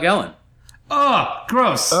 It was Doug Ellen. Oh,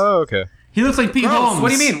 gross. Oh, okay. He looks like Pete Gross. Holmes.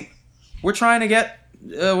 What do you mean? We're trying to get.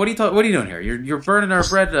 What are you doing here? You're burning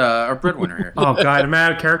our breadwinner here. Oh God, am I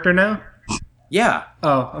out of character now? Yeah.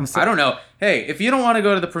 Oh, I'm sorry. I don't know. Hey, if you don't want to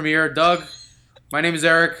go to the premiere, Doug, my name is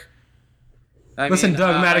Eric. Listen,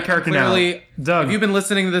 Doug, I'm out of character now. Doug, if you've been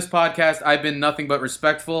listening to this podcast, I've been nothing but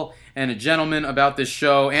respectful and a gentleman about this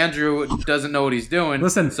show. Andrew doesn't know what he's doing.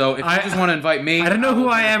 Listen, so if you just want to invite me, I don't know who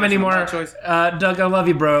I am anymore. Doug, I love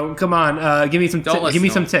you, bro. Come on, give me some. Give me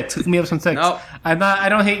some ticks. Hook me up some ticks. No. I'm not. I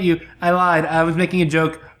don't hate you. I lied. I was making a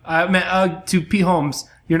joke. I meant to Pete Holmes.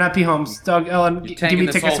 You're not Pete Holmes. Doug Ellen, give me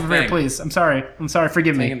tickets from here, please. I'm sorry.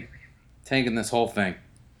 Forgive me. Tanking this whole thing.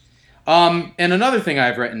 And another thing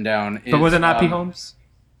I've written down is... But was it not Pete Holmes?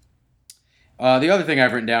 The other thing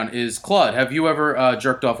I've written down is, Claude, have you ever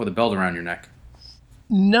jerked off with a belt around your neck?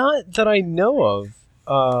 Not that I know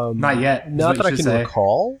of. Not yet. Not that I can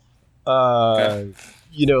recall. Okay.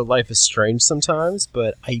 Life is strange sometimes,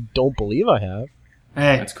 but I don't believe I have.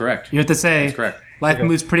 Hey, that's correct. You have to say, that's correct. Life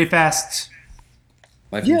moves pretty fast.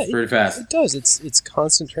 Life moves pretty fast. It does. It's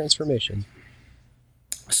constant transformation.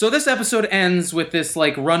 So this episode ends with this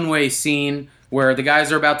runway scene where the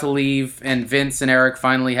guys are about to leave, and Vince and Eric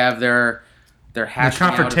finally have their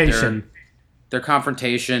confrontation. Their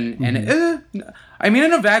confrontation, and I mean,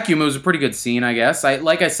 in a vacuum, it was a pretty good scene, I guess. I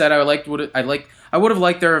would have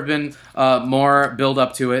liked there have been more build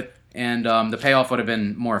up to it, and the payoff would have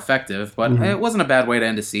been more effective. But it wasn't a bad way to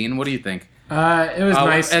end a scene. What do you think? It was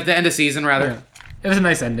nice at the end of season, rather. Yeah. It was a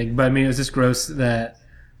nice ending, but I mean, it was just gross that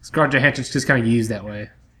Scarlett Johansson's just kind of used that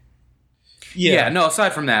way. Yeah. No.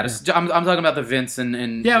 Aside from that, I'm talking about the Vince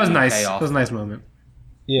and yeah, it was nice. Payoff. It was a nice moment.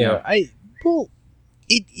 Yeah.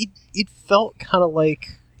 It felt kind of like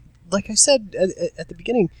I said at the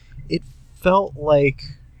beginning, it felt like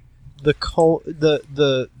the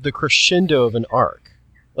crescendo of an arc.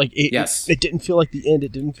 Like it didn't feel like the end.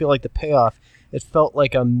 It didn't feel like the payoff. It felt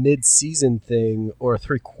like a mid-season thing or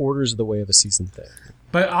 3/4 of the way of a season thing.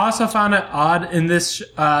 But I also found it odd in this.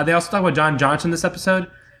 They also talk about John Johnson this episode,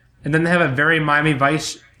 and then they have a very Miami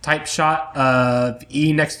Vice type shot of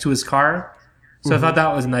E next to his car. So I thought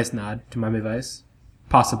that was a nice nod to Miami Vice,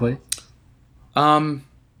 possibly.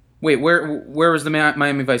 Wait, where was the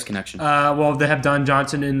Miami Vice connection? Well, they have Don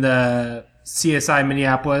Johnson in the CSI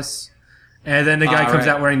Minneapolis, and then the guy comes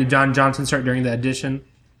out wearing the John Johnson shirt during the audition.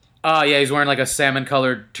 Oh, yeah, he's wearing a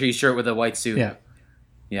salmon-colored T-shirt with a white suit. Yeah.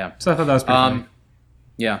 Yeah. So I thought that was pretty funny.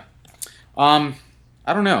 Yeah. I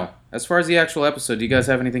don't know. As far as the actual episode, do you guys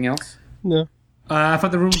have anything else? No. I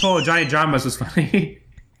thought the room full of Johnny Dramas was funny.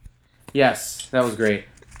 Yes, that was great.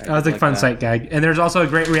 That was a fun sight gag. And there's also a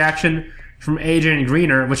great reaction from Adrian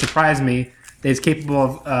Grenier, which surprised me that he's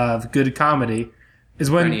capable of good comedy.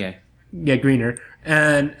 Is when Grenier. Yeah, Greener.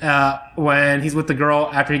 And when he's with the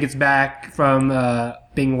girl after he gets back from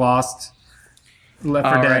being lost, left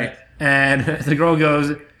for dead, right. and the girl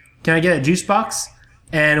goes, "Can I get a juice box?"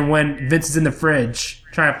 And when Vince is in the fridge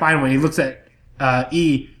trying to find one, he looks at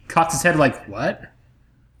E, cocks his head like, "What?"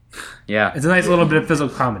 Yeah. It's a nice little bit of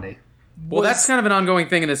physical comedy. Well, that's kind of an ongoing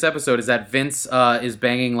thing in this episode, is that Vince is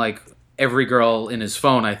banging every girl in his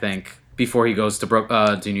phone, I think, before he goes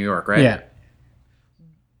to New York, right? Yeah.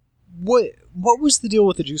 What was the deal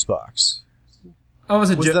with the juice box? Oh, it was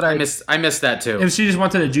a joke. I missed that too. She just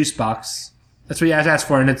wanted a juice box. That's what he asked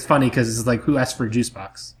for, and it's funny because it's like, who asked for a juice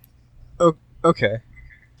box? Oh, okay.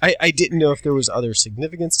 I didn't know if there was other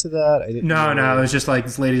significance to that. No, it was just like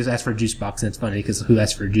this lady just asked for a juice box, and it's funny because who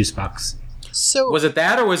asked for a juice box? So was it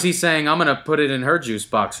that, or was he saying, "I'm gonna put it in her juice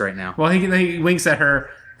box right now"? Well, he winks at her,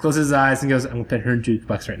 closes his eyes, and goes, "I'm gonna put her in juice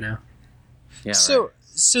box right now." Yeah. So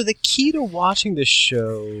the key to watching this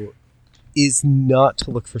show is not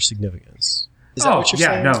to look for significance. Is that what you're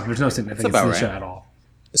saying? No, there's no significance in the show at all.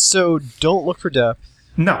 So don't look for depth.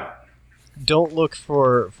 No. Don't look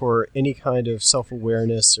for any kind of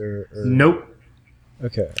self-awareness or Nope.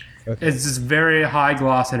 Okay. It's just very high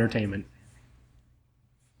gloss entertainment.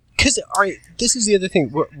 Because, all right, this is the other thing.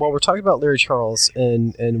 While we're talking about Larry Charles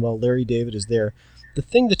and while Larry David is there, the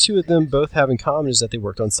thing the two of them both have in common is that they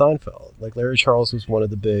worked on Seinfeld. Like, Larry Charles was one of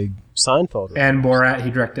the big Seinfeld writers. And Borat,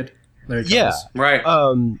 he directed. Larry Yeah. Charles.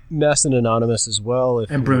 Right. Masked and Anonymous as well.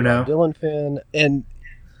 And Bruno. If you're a Dylan fan. And,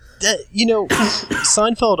 that,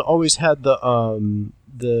 Seinfeld always had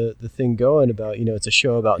the thing going about, it's a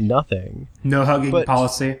show about nothing. No hugging But-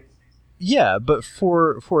 policy. Yeah, but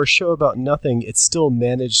for a show about nothing, it still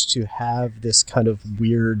managed to have this kind of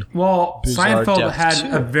weird... Well, bizarre Seinfeld depth, had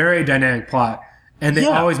too. a very dynamic plot, and they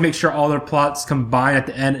Yeah. always make sure all their plots combine at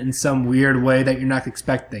the end in some weird way that you're not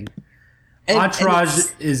expecting.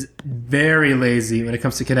 Entourage is very lazy when it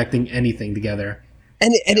comes to connecting anything together.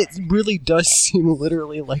 And it really does seem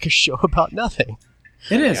literally like a show about nothing.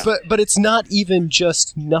 It is. But it's not even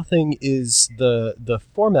just nothing is the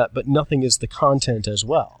format, but nothing is the content as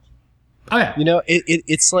well. Oh, yeah.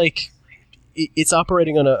 It's like it's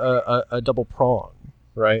operating on a double prong,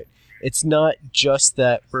 right? It's not just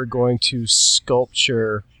that we're going to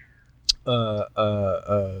sculpture,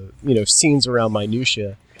 scenes around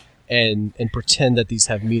minutia, and pretend that these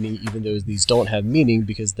have meaning, even though these don't have meaning,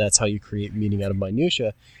 because that's how you create meaning out of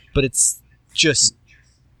minutia. But it's just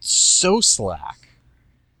so slack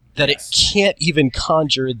that it can't even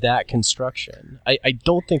conjure that construction. I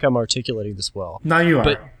don't think I'm articulating this well. Now you are.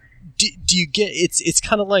 But do you get it's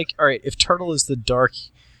kind of like, all right, if Turtle is the dark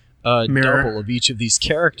Mirror. double of each of these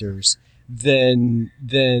characters, then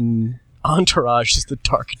Entourage is the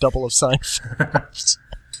dark double of Seinfeld.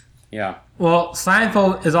 Yeah. Well,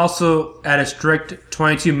 Seinfeld is also at a strict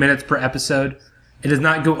 22 minutes per episode. It does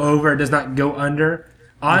not go over. It does not go under.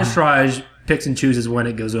 Entourage picks and chooses when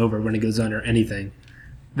it goes over, when it goes under, anything.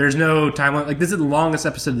 There's no time limit. Like, this is the longest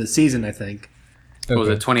episode of the season, I think. What was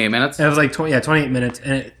it, 28 minutes? It was like 28 minutes,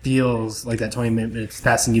 and it feels like that 20 minutes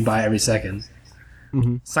passing you by every second.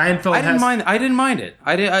 Seinfeld I didn't mind it.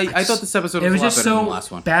 I thought this episode It was was a lot just better than so the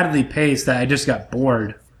last one. badly paced that I just got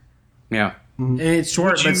bored. Yeah. And it's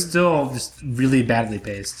short, but still just really badly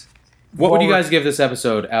paced. What would you Forward- guys give this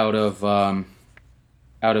episode out of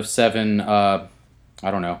 7? I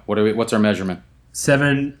don't know. What's our measurement?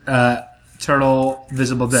 7 turtle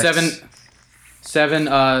visible dicks.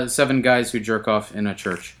 Seven guys who jerk off in a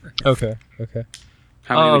church. Okay.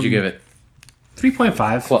 How many would you give it?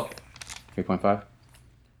 3.5. Claude. 3.5.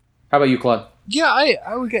 How about you, Claude? Yeah,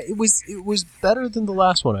 I would get it was better than the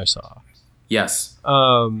last one I saw. Yes.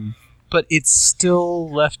 But it still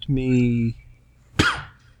left me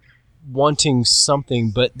wanting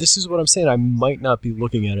something. But this is what I'm saying. I might not be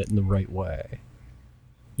looking at it in the right way.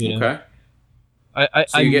 You know? Okay.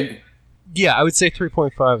 So you get. Yeah, I would say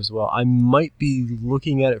 3.5 as well. I might be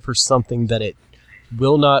looking at it for something that it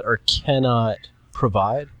will not or cannot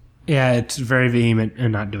provide. Yeah, it's very vehement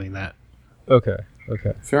in not doing that. Okay.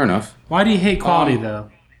 Fair enough. Why do you hate quality, though,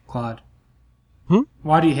 Claude? Hmm?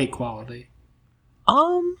 Why do you hate quality?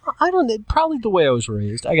 I don't know. Probably the way I was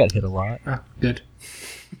raised. I got hit a lot. Oh, good.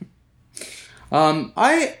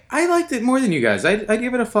 I liked it more than you guys. I'd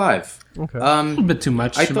give it a 5. Okay. A little bit too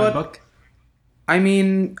much in my book. I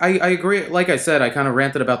mean, I agree. Like I said, I kind of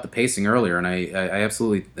ranted about the pacing earlier, and I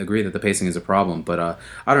absolutely agree that the pacing is a problem. But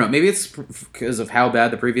I don't know. Maybe it's because of how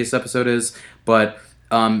bad the previous episode is. But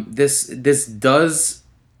this does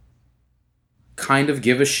kind of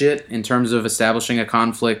give a shit in terms of establishing a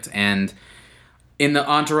conflict, and in the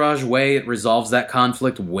Entourage way, it resolves that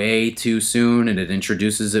conflict way too soon, and it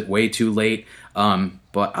introduces it way too late.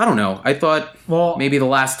 But I don't know. I thought maybe the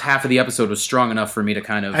last half of the episode was strong enough for me to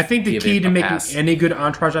kind of. I think the give key it to a making pass. any good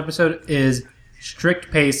Entourage episode is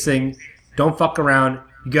strict pacing. Don't fuck around.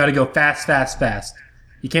 You got to go fast.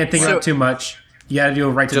 You can't think about too much. You got to go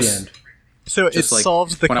right to the end. So it Just like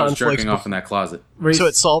solved the when I was conflict. jerking off in that closet. So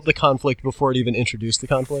it solved the conflict before it even introduced the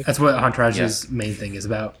conflict. That's what Entourage's main thing is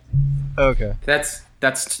about. Okay. That's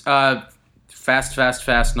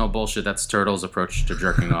fast, no bullshit. That's Turtle's approach to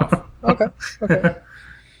jerking off. Okay.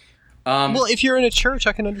 Well, if you're in a church,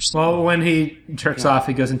 I can understand. Well, when he jerks off,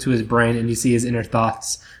 he goes into his brain, and you see his inner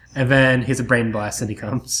thoughts, and then he has a brain blast, and he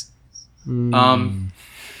comes.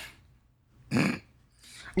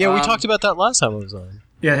 Yeah, we talked about that last time I was on.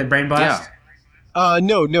 Yeah, his brain blast.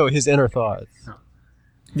 No, his inner thoughts.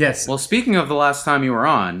 Yes. Well, speaking of the last time you were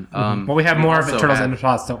on, Well, we have more of it, also Turtles had- inner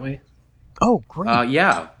thoughts, don't we? Oh, great.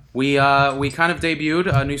 yeah, we kind of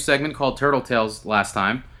debuted a new segment called Turtle Tales last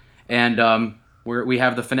time, and we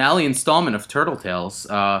have the finale installment of Turtle Tales.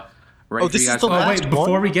 Right for this you is guys the to- Oh, last wait, before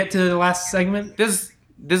one? we get to the last segment? This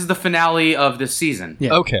is the finale of this season.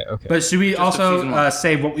 Yeah. Okay. But should we of season also one.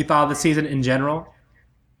 say what we thought of the season in general?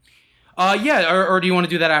 Yeah, or do you want to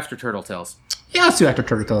do that after Turtle Tales? Yeah, let's do after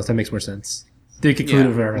Turtle Tales. That makes more sense. They conclude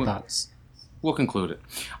with our thoughts. We'll conclude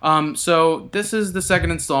it. So this is the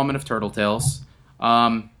second installment of Turtle Tales.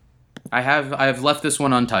 I have left this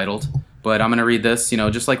one untitled, but I'm going to read this,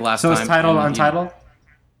 just like last time. So it's titled Untitled?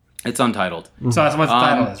 It's untitled. So that's what the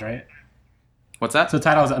title is, right? What's that? So the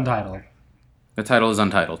title is Untitled. The title is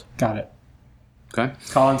Untitled. Got it. Okay.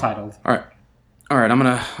 It's called Untitled. All right. I'm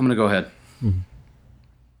gonna go ahead. Mm-hmm.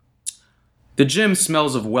 The gym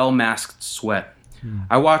smells of well-masked sweat.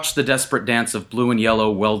 I watch the desperate dance of blue and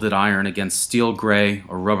yellow welded iron against steel gray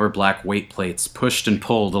or rubber black weight plates pushed and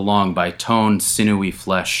pulled along by toned, sinewy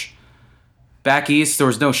flesh. Back east, there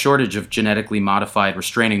was no shortage of genetically modified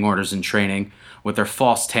restraining orders in training, with their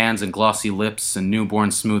false tans and glossy lips and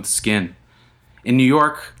newborn smooth skin. In New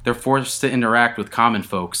York, they're forced to interact with common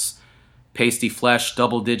folks, pasty flesh,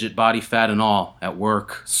 double-digit body fat and all, at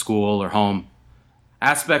work, school, or home.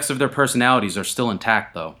 Aspects of their personalities are still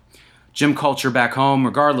intact, though. Gym culture back home,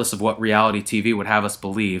 regardless of what reality TV would have us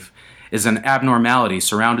believe, is an abnormality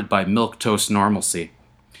surrounded by milquetoast normalcy.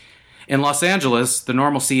 In Los Angeles, the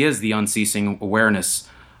normalcy is the unceasing awareness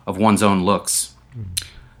of one's own looks.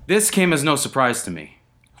 This came as no surprise to me.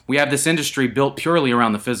 We have this industry built purely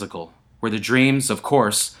around the physical, where the dreams, of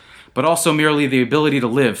course, but also merely the ability to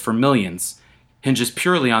live for millions, hinges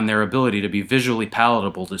purely on their ability to be visually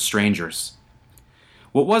palatable to strangers.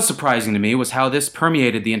 What was surprising to me was how this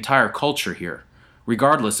permeated the entire culture here,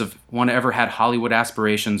 regardless if one ever had Hollywood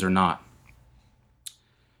aspirations or not.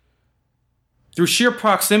 Through sheer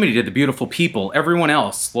proximity to the beautiful people, everyone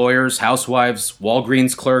else, lawyers, housewives,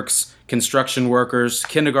 Walgreens clerks, construction workers,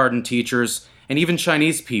 kindergarten teachers, and even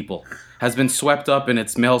Chinese people, has been swept up in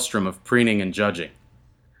its maelstrom of preening and judging.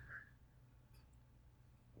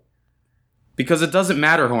 Because it doesn't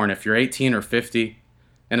matter, Horn, if you're 18 or 50,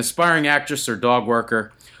 an aspiring actress or dog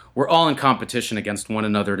worker, we're all in competition against one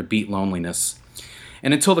another to beat loneliness.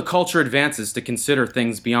 And until the culture advances to consider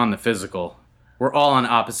things beyond the physical, we're all on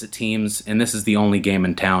opposite teams, and this is the only game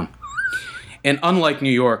in town. And unlike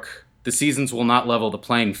New York, the seasons will not level the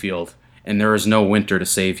playing field, and there is no winter to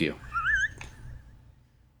save you.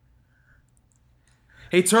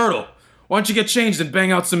 Hey, Turtle, why don't you get changed and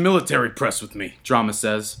bang out some military press with me, Drama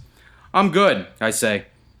says. I'm good, I say.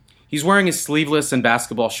 He's wearing his sleeveless and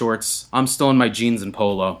basketball shorts. I'm still in my jeans and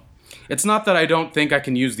polo. It's not that I don't think I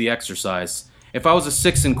can use the exercise. If I was a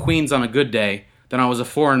 6 in Queens on a good day, then I was a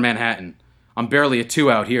 4 in Manhattan. I'm barely a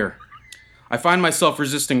 2 out here. I find myself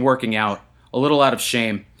resisting working out, a little out of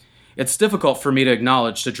shame. It's difficult for me to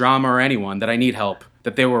acknowledge to Drama or anyone that I need help,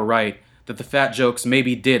 that they were right, that the fat jokes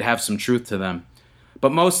maybe did have some truth to them.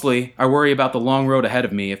 But mostly, I worry about the long road ahead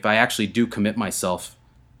of me if I actually do commit myself.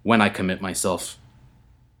 When I commit myself.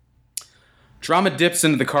 Drama dips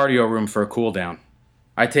into the cardio room for a cool down.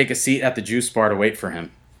 I take a seat at the juice bar to wait for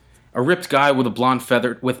him. A ripped guy with blonde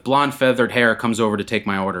feathered hair comes over to take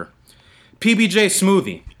my order. PBJ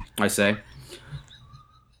smoothie, I say.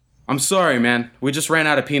 I'm sorry, man. We just ran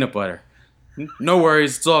out of peanut butter. No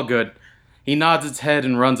worries, it's all good. He nods his head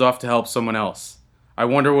and runs off to help someone else. I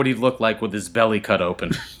wonder what he'd look like with his belly cut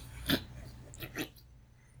open.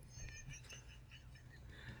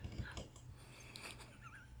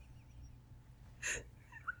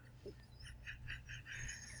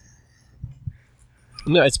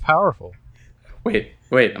 No, it's powerful. Wait,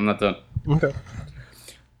 I'm not done. Okay.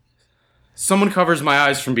 Someone covers my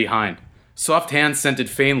eyes from behind. Soft hands scented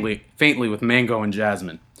faintly with mango and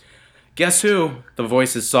jasmine. Guess who? The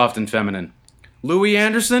voice is soft and feminine. Louis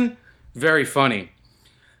Anderson? Very funny.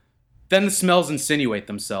 Then the smells insinuate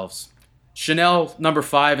themselves. Chanel No.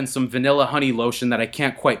 5 and some vanilla honey lotion that I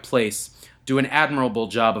can't quite place do an admirable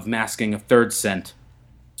job of masking a third scent.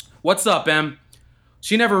 What's up, Em?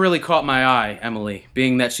 She never really caught my eye, Emily,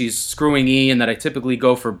 being that she's screwing E and that I typically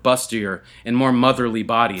go for bustier and more motherly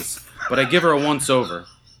bodies, but I give her a once-over.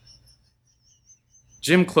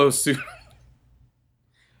 Gym clothes suit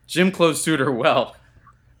her well.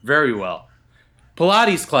 Very well.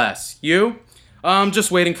 Pilates class. You? I'm just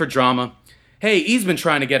waiting for Drama. Hey, E's been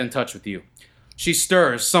trying to get in touch with you. She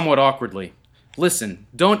stirs, somewhat awkwardly. Listen,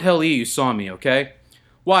 don't tell E you saw me, okay?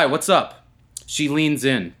 Why, what's up? She leans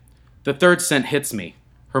in. The third scent hits me.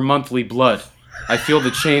 Her monthly blood. I feel the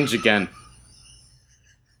change again.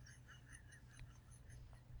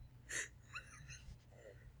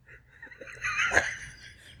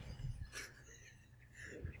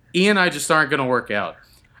 E and I just aren't going to work out.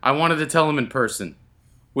 I wanted to tell him in person.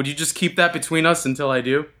 Would you just keep that between us until I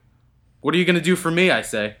do? What are you going to do for me, I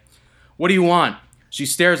say. What do you want? She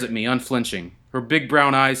stares at me, unflinching. Her big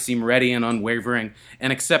brown eyes seem ready and unwavering,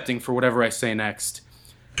 and accepting for whatever I say next.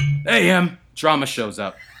 Hey, Em. Drama shows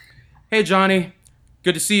up. "Hey, Johnny.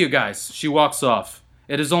 Good to see you guys." She walks off.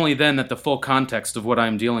 It is only then that the full context of what I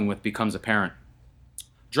am dealing with becomes apparent.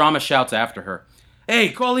 Drama shouts after her, "Hey,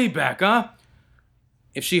 call Lee back, huh?"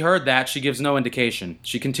 If she heard that, she gives no indication.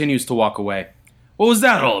 She continues to walk away. "What was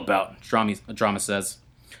that all about?" Drama says.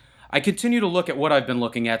 I continue to look at what I've been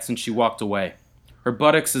looking at since she walked away. Her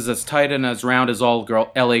buttocks is as tight and as round as all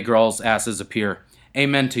LA girls' asses appear.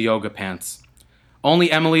 Amen to yoga pants.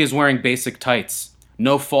 Only Emily is wearing basic tights.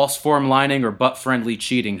 No false form lining or butt-friendly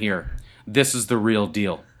cheating here. This is the real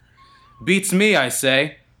deal. Beats me, I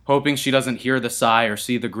say, hoping she doesn't hear the sigh or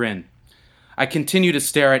see the grin. I continue to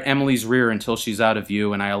stare at Emily's rear until she's out of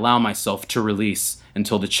view, and I allow myself to release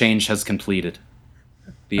until the change has completed.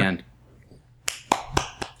 The end.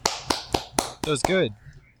 That was good.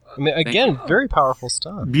 I mean, again, very powerful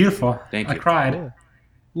stuff. Beautiful. Thank I you. cried.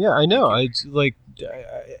 Yeah, I know.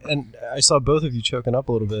 And I saw both of you choking up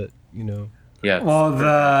a little bit. Yeah. Well,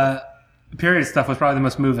 the period stuff was probably the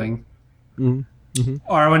most moving. Mm-hmm.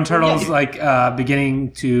 Or when Turtle's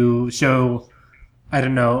beginning to show, I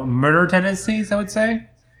don't know, murder tendencies, I would say.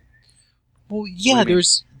 Well, yeah,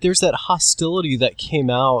 there's that hostility that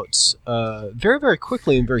came out very, very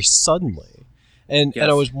quickly and very suddenly. And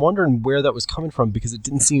I was wondering where that was coming from because it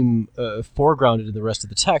didn't seem foregrounded in the rest of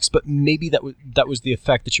the text, but maybe that was the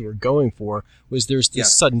effect that you were going for, was there's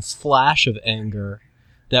this sudden flash of anger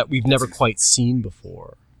that we've never quite seen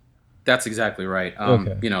before. That's exactly right.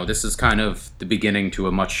 Okay. This is kind of the beginning to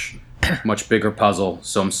a much bigger puzzle,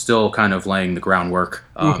 so I'm still kind of laying the groundwork.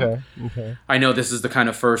 Okay. I know this is the kind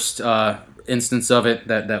of first instance of it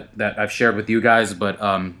that I've shared with you guys, but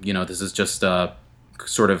this is just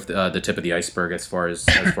sort of the tip of the iceberg as far as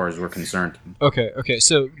we're concerned. Okay.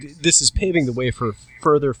 So this is paving the way for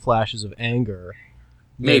further flashes of anger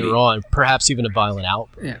Maybe. later on, perhaps even a violent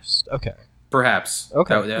outburst. Yeah. Okay. Perhaps.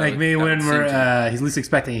 Okay. Maybe when he's least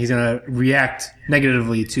expecting, he's going to react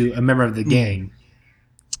negatively to a member of the gang.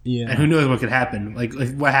 Yeah. And who knows what could happen? Like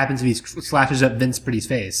what happens if he slashes up Vince Pretty's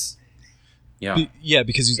face? Yeah.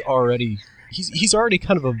 Because he's already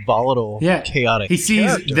kind of a volatile, chaotic. He sees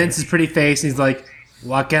character. Vince's pretty face, and he's like,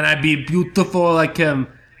 "Why can't I be beautiful like him?"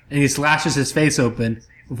 And he slashes his face open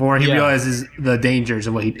before he realizes the dangers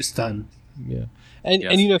of what he just done. Yeah.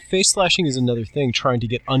 And face slashing is another thing, trying to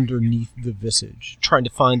get underneath the visage, trying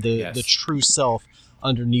to find the true self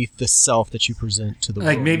underneath the self that you present to the world.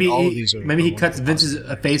 Like maybe he cuts Vince's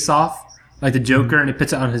face off, like the Joker, and he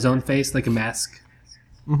puts it on his own face like a mask.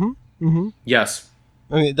 Yes.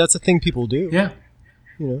 I mean, that's a thing people do. Yeah.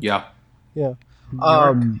 Yeah. Yeah.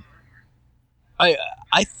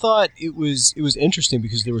 I thought it was interesting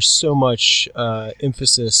because there was so much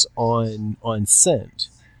emphasis on scent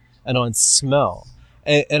and on smell.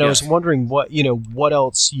 And I was wondering what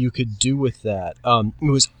else you could do with that. It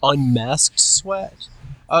was unmasked sweat.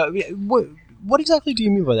 What exactly do you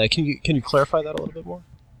mean by that? Can you clarify that a little bit more?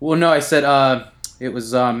 Well, no, I said it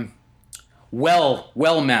was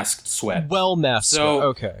well masked sweat. Well masked sweat.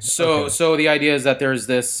 Okay. So the idea is that there's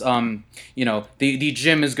this the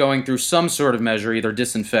gym is going through some sort of measure, either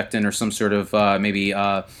disinfectant or some sort of maybe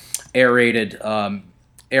aerated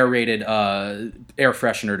air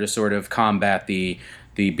freshener to sort of combat the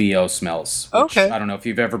BO smells. Which, okay. I don't know if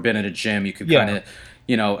you've ever been at a gym. You could kind of,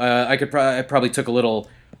 I probably took a little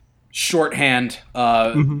shorthand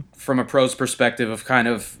from a pro's perspective of kind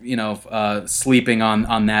of sleeping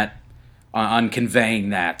on that, on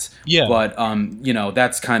conveying that. Yeah. But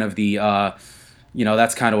that's kind of the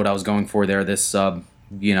that's kind of what I was going for there. This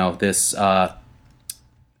this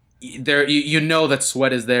there that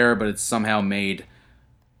sweat is there, but it's somehow made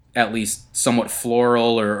at least somewhat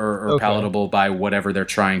floral or palatable by whatever they're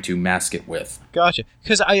trying to mask it with. Gotcha.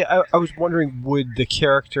 Because I was wondering, would the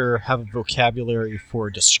character have a vocabulary for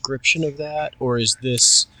a description of that, or is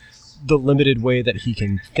this the limited way that he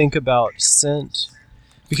can think about scent?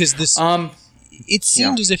 Because this, it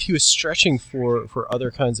seemed as if he was stretching for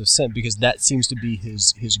other kinds of scent, because that seems to be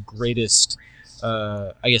his greatest,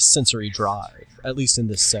 sensory drive, at least in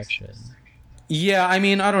this section. Yeah, I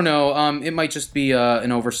mean, I don't know. It might just be an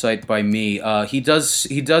oversight by me. He does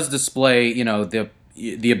display,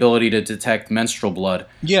 the ability to detect menstrual blood.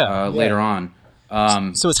 Later on.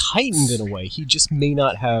 So it's heightened in a way. He just may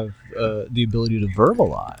not have the ability to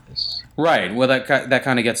verbalize. Right. Well, that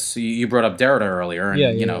kind of gets. You brought up Derrida earlier,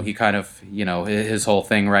 and he kind of, his whole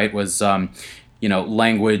thing, right, was,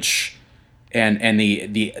 language. And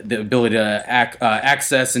the ability to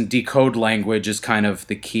access and decode language is kind of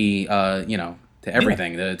the key, to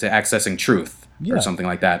everything, to accessing truth or something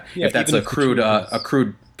like that. Yeah, if that's a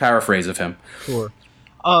crude paraphrase of him. Sure.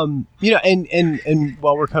 And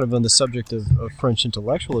while we're kind of on the subject of French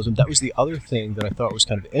intellectualism, that was the other thing that I thought was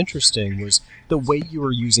kind of interesting was the way you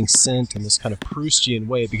were using scent in this kind of Proustian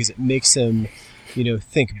way, because it makes him,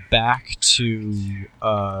 think back to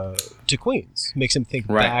Queens, makes him think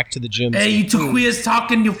back to the gyms. Hey, you two queers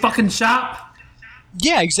talking your fucking shop.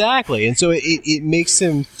 Yeah, exactly. And so it makes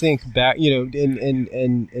him think back,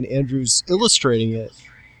 and Andrew's illustrating it,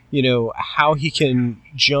 how he can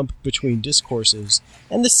jump between discourses,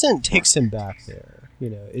 and the scent takes him back there.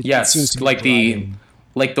 It seems to be like driving.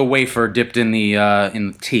 like the wafer dipped in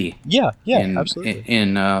the tea. Yeah, absolutely.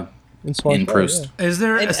 In Proust. Yeah. Is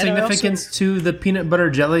there a significance to the peanut butter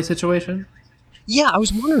jelly situation? Yeah, I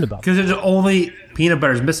was wondering about that. Because there's only peanut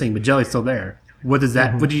butter's missing, but jelly's still there. What does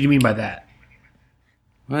that? What do you mean by that?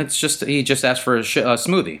 Well, it's just he just asked for a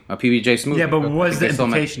smoothie, a PBJ smoothie. Yeah, but what is the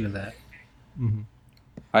implication of that? Mm-hmm.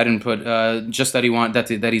 I didn't put just that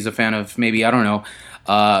that he's a fan of maybe, I don't know,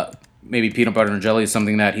 maybe peanut butter and jelly is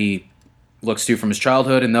something that he looks to from his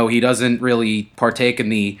childhood, and though he doesn't really partake in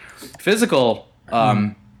the physical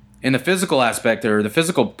aspect or the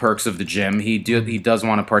physical perks of the gym, he does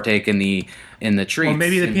want to partake in the treats. Well,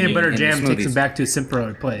 maybe the peanut butter jam takes him smoothies. back to a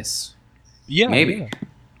simpler place. Yeah, Maybe. Yeah.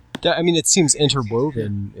 It seems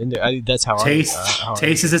interwoven in there. That's how Taste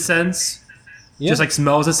is a sense, just like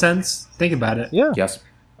smell is a sense. Think about it. Yeah. Yes.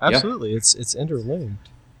 Absolutely, it's interlinked.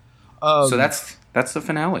 So that's the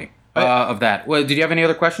finale of that. Well, did you have any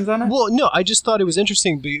other questions on that? Well, no, I just thought it was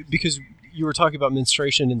interesting because you were talking about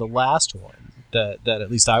menstruation in the last one that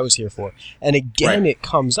at least I was here for, and again it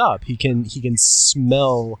comes up. He can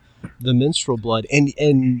smell the menstrual blood,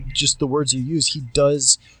 and just the words you use, he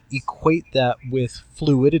does equate that with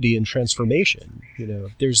fluidity and transformation.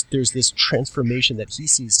 There's this transformation that he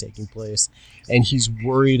sees taking place, and he's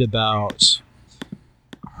worried about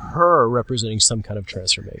her representing some kind of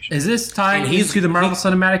transformation. Is this tying into the Marvel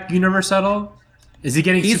Cinematic Universe at all? Is he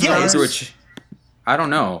getting? He's going through superpowers? I don't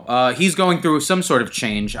know. He's going through some sort of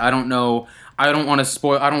change. I don't know. I don't want to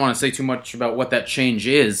spoil. I don't want to say too much about what that change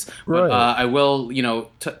is. But Right. I will,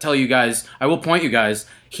 tell you guys. I will point you guys.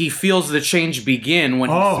 He feels the change begin when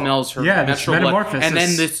he smells her this menstrual blood,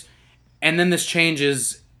 metamorphosis. and then this change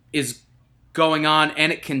is going on,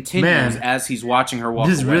 and it continues as he's watching her walk.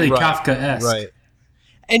 This is away. really Right. Kafka-esque. Right.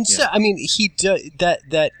 And so, he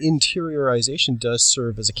that interiorization does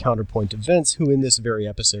serve as a counterpoint to Vince, who in this very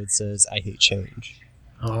episode says, "I hate change."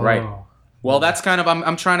 Oh. Right. Well, that's kind of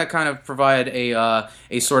I'm trying to kind of provide a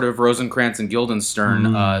sort of Rosencrantz and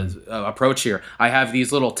Guildenstern approach here. I have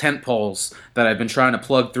these little tent poles that I've been trying to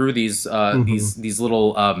plug through these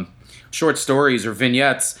little short stories or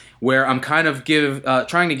vignettes where I'm kind of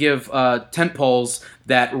trying to give tent poles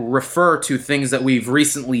that refer to things that we've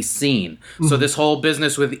recently seen. So this whole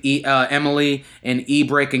business with Emily and E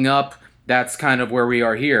breaking up, that's kind of where we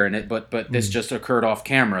are here, but this just occurred off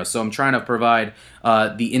camera. So I'm trying to provide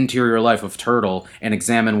the interior life of Turtle and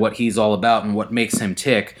examine what he's all about and what makes him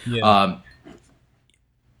tick,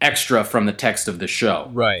 extra from the text of the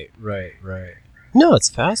show. Right. No, it's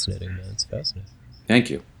fascinating, man. It's fascinating. Thank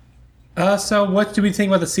you. So what do we think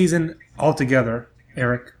about the season altogether,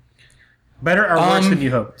 Eric? Better or worse than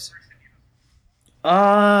you hoped?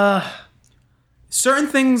 Certain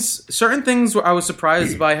things I was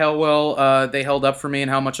surprised by how well they held up for me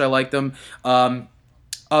and how much I liked them.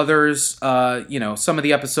 Others, some of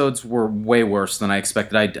the episodes were way worse than I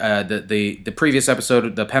expected. The previous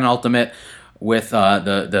episode, the penultimate, with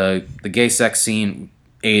the gay sex scene,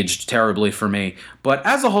 aged terribly for me. But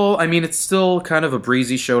as a whole, it's still kind of a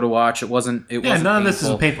breezy show to watch. It wasn't None painful. of this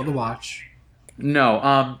is painful to watch.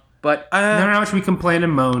 No, but No matter how much we complain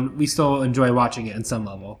and moan, we still enjoy watching it in some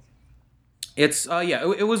level. it's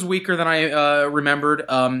it was weaker than I remembered.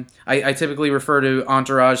 I typically refer to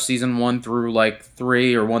Entourage season 1 through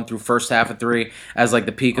 3 or 1 through first half of 3 as like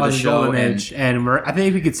the peak of the show. Golden Age, and I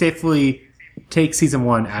think we could safely take season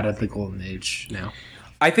 1 out of the Golden Age now.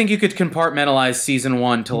 I think you could compartmentalize season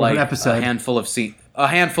 1 to One episode. a handful of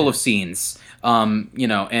scenes,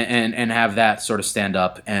 and have that sort of stand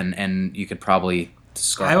up, and you could probably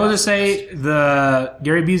discard. I will just say the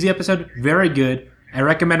Gary Busey episode, very good. I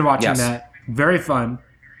recommend watching Yes. that. Very fun.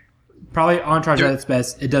 Probably Entourage at its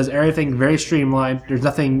best. It does everything very streamlined. There's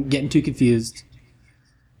nothing getting too confused.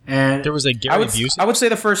 And There was a Gary Busey. I would say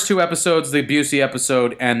the first 2 episodes, the Busey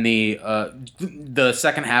episode and the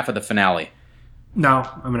second half of the finale. no,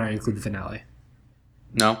 I'm going to include the finale.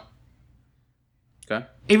 No. Okay.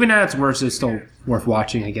 Even at its worst, it's still worth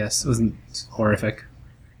watching, I guess. It wasn't horrific.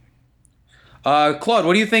 Claude,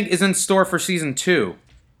 what do you think is in store for season 2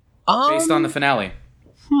 based on the finale?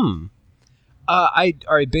 All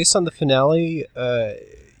right, based on the finale,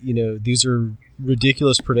 these are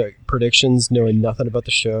ridiculous predictions, knowing nothing about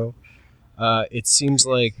the show. It seems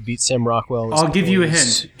like Beat Sam Rockwell. I'll give you a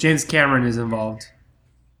hint. James Cameron is involved.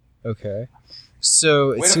 Okay,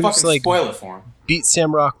 so it Way to seems fucking like spoil it for him. Beat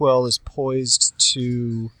Sam Rockwell is poised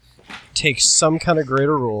to take some kind of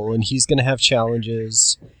greater role, and he's going to have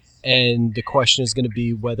challenges. And the question is going to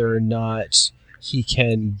be whether or not he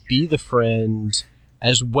can be the friend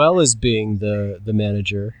as well as being the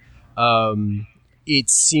manager. It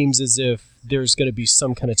seems as if there's going to be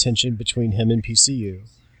some kind of tension between him and PCU.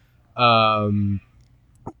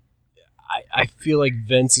 I feel like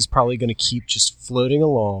Vince is probably going to keep just floating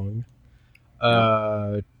along.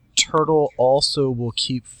 Turtle also will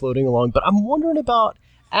keep floating along, but I'm wondering about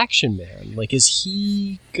Action Man. Like, is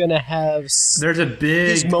he gonna have? There's a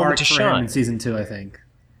big moment arc to for shine. him in season 2, I think.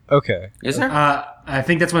 Okay. Is there? I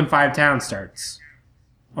think that's when Five Towns starts,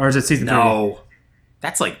 or is it season 3? No.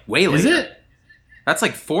 That's like way later. Is it? That's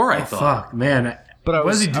like 4, I Oh, thought. fuck, man. But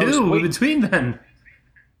What does he do in between then?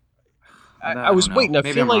 I was don't know. waiting. I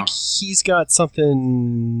Maybe feel I'm like wrong. he's got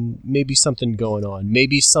something, maybe something going on.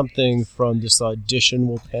 Maybe something from this audition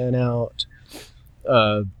will pan out.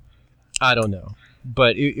 I don't know,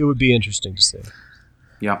 but it would be interesting to see.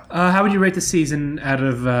 Yeah. How would you rate the season out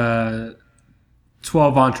of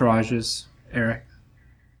 12 entourages, Eric?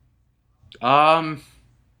 Out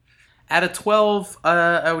of 12,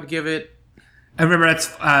 I would give it. I remember that's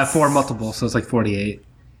 4 multiple, so it's like 48.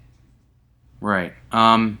 Right.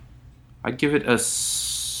 I'd give it a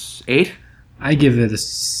 8. I give it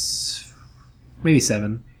maybe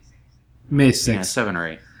 7, maybe 6. Yeah, 7 or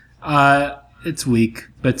 8. It's weak,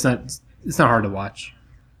 but it's not hard to watch.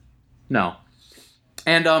 No.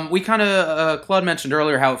 And we kind of, Claude mentioned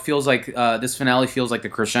earlier how it feels like this finale feels like the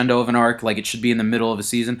crescendo of an arc, like it should be in the middle of a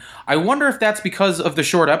season. I wonder if that's because of the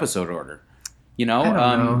short episode order. You know?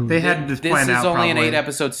 I don't know. They had this planned out, This is only probably. an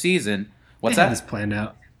 8-episode season. What's They had that? this planned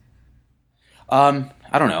out.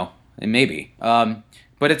 I don't know. Maybe.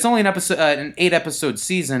 But it's only an 8-episode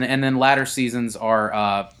season, and then latter seasons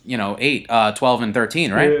are, 8, 12, and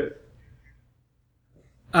 13, right?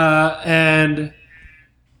 And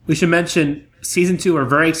we should mention season 2 we're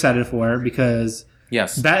very excited for because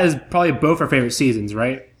Yes. that is probably both our favorite seasons,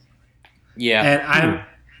 right? Yeah. And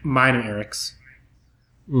mine and Eric's.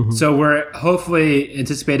 So we're hopefully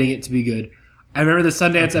anticipating it to be good. I remember the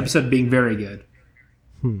Sundance episode being very good.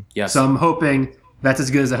 yes. So I'm hoping that's as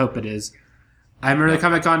good as I hope it is. I remember the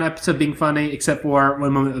Comic-Con episode being funny, except for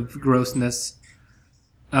one moment of grossness.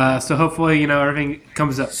 So hopefully, everything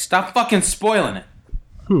comes up. Stop fucking spoiling it.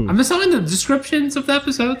 I'm just telling the descriptions of the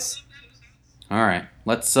episodes. All right.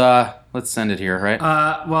 Let's send it here, right?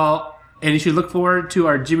 And you should look forward to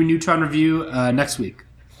our Jimmy Neutron review next week.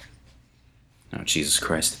 Oh, Jesus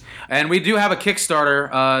Christ. And we do have a Kickstarter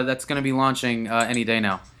that's going to be launching any day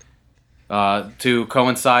now to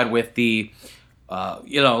coincide with the,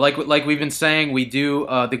 like we've been saying, we do,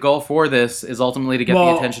 the goal for this is ultimately to get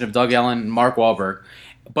the attention of Doug Ellen and Mark Wahlberg.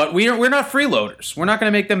 But we're not freeloaders. We're not going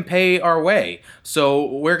to make them pay our way. So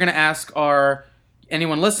we're going to ask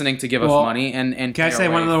anyone listening to give us money and can I say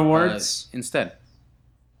one of the awards? Instead.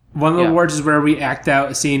 One of the awards is where we act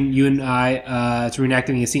out a scene, you and I, it's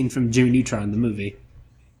reenacting a scene from Jimmy Neutron, the movie.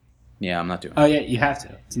 Yeah, I'm not doing it. Oh, yeah, you have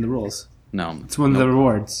to. It's in the rules. No. It's one of the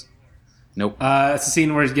rewards. Nope. It's a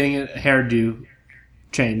scene where he's getting a hairdo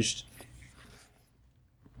changed.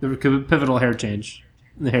 The pivotal hair change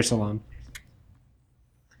in the hair salon.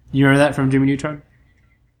 You remember that from Jimmy Neutron?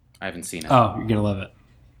 I haven't seen it. Oh, you're going to love it.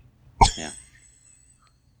 Yeah.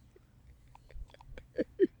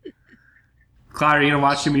 Clyde, are you going to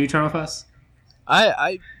watch Jimmy Neutron with us?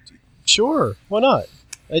 I sure. Why not?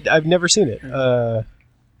 I've never seen it.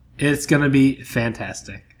 It's going to be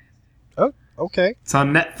fantastic. Oh, okay. It's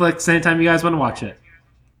on Netflix anytime you guys want to watch it.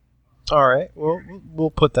 All right. Well, we'll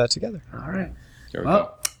put that together. All right. There we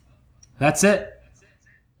Well, that's it.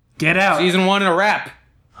 Get out. Season 1 in a wrap.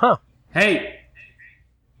 Huh. Hey,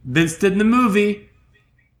 Vince did in the movie.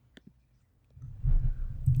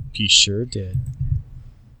 He sure did.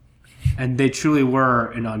 And they truly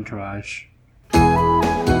were an entourage.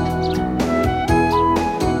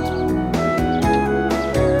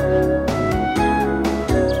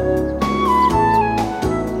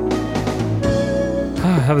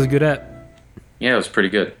 That was a good app. Yeah, it was pretty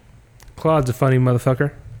good. Claude's a funny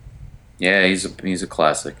motherfucker. Yeah, he's a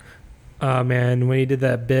classic. Man, when he did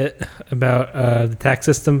that bit about the tax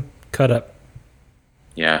system, cut up.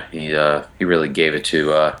 Yeah, he really gave it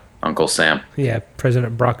to Uncle Sam. Yeah,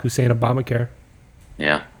 President Barack Hussein Obamacare.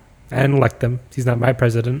 Yeah. I didn't elect him. He's not my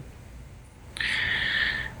president.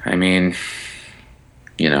 I mean,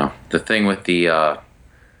 the thing with the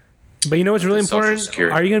But you know what's really Social important?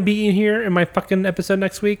 Security. Are you going to be in here in my fucking episode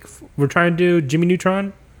next week? We're trying to do Jimmy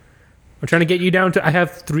Neutron. We're trying to get you down to... I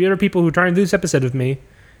have 3 other people who are trying to do this episode with me,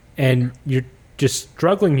 and you're just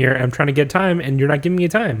struggling here. I'm trying to get time, and you're not giving me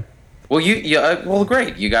time. Well, well,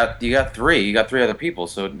 great. You got 3. You got 3 other people,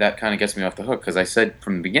 so that kind of gets me off the hook because I said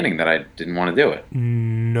from the beginning that I didn't want to do it.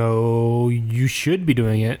 No, you should be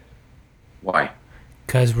doing it. Why?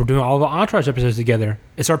 Because we're doing all the Entourage episodes together.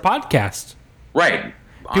 It's our podcast. Right.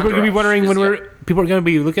 People are going to be wondering people are going to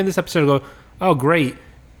be looking at this episode and go, oh, great.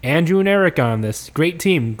 Andrew and Eric on this. Great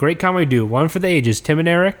team. Great comedy duo. One for the ages. Tim and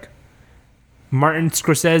Eric. Martin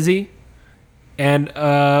Scorsese. And,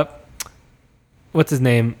 what's his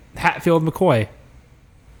name? Hatfield McCoy.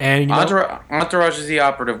 And, you know, Entourage is the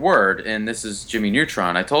operative word, and this is Jimmy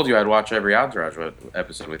Neutron. I told you I'd watch every Entourage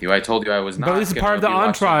episode with you. I told you I was not. But this is part of the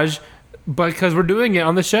Entourage because we're doing it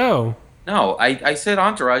on the show. No, I said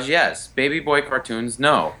Entourage, yes. Baby Boy cartoons,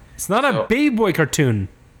 no. It's not a Baby Boy cartoon.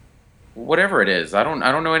 Whatever it is, I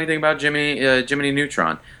don't know anything about Jiminy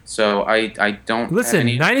Neutron, so I don't. Listen,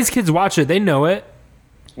 90s kids watch it; they know it.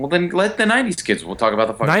 Well, then let the 90s kids. We'll talk about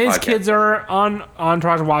the fucking 90s podcast. kids are on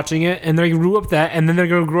Entourage watching it, and they grew up that, and then they're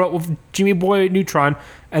gonna grow up with Jimmy Boy Neutron,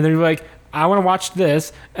 and they're like, I want to watch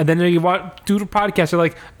this, and then they do the podcast. They're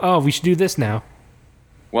like, oh, we should do this now.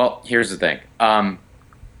 Well, here's the thing.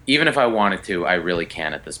 Even if I wanted to, I really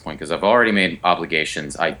can't at this point because I've already made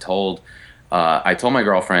obligations. I told my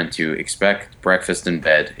girlfriend to expect breakfast in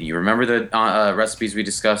bed. You remember the recipes we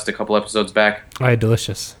discussed a couple episodes back? Oh,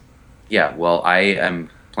 delicious. Yeah, well, I am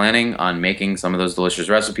planning on making some of those delicious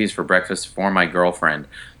recipes for breakfast for my girlfriend.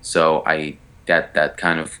 So that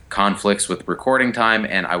kind of conflicts with recording time,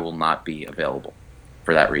 and I will not be available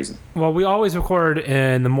for that reason. Well, we always record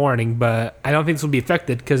in the morning, but I don't think this will be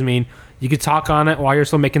affected because, I mean, you could talk on it while you're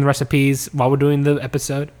still making the recipes while we're doing the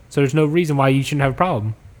episode. So there's no reason why you shouldn't have a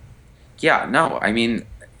problem. Yeah, no, I mean,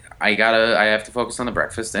 I have to focus on the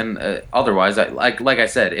breakfast, and otherwise, like I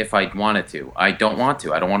said, if I wanted to, I don't want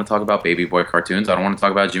to. I don't want to talk about Baby Boy cartoons. I don't want to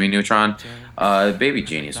talk about Jimmy Neutron, Baby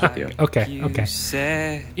Genius with you. Okay.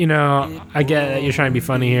 You know, I get that you're trying to be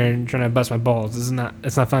funny here and trying to bust my balls. It's not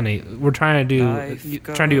funny. We're trying to do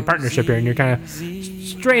a partnership here, and you're kind of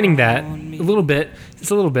straining that a little bit.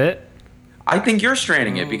 Just a little bit. I think you're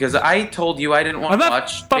straining it because I told you I didn't want to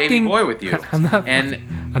watch Baby Boy with you. I'm not.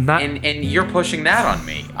 And you're pushing that on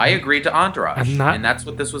me. I agreed to Entourage. And that's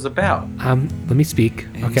what this was about. Let me speak,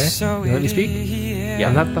 okay? Let me speak? Yeah.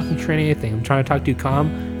 I'm not fucking training anything. I'm trying to talk to you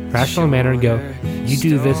calm, rational manner and go, you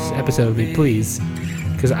do this episode with me, please.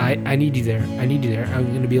 Because I need you there. I'm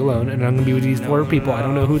going to be alone, and I'm going to be with these 4 people. I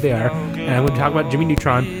don't know who they are. And I'm going to talk about Jimmy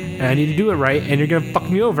Neutron, and I need to do it right, and you're going to fuck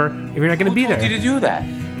me over if you're not going to be there. Who told you to do that?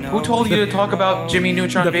 Who told you to talk about Jimmy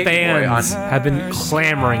Neutron The Baby Boy? fans have been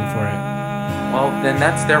clamoring for it. Well, then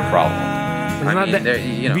that's their problem.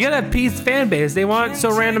 We gotta appease the fan base. They want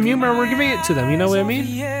so random humor, we're giving it to them. You know what I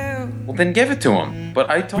mean? Well, then give it to them. But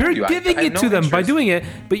I told you, we're giving it to them by doing it.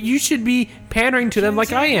 But you should be pandering to them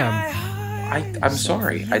like I am. I'm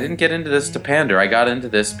sorry. I didn't get into this to pander. I got into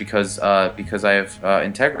this because I have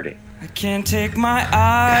integrity. I can't take my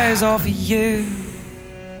eyes off of you.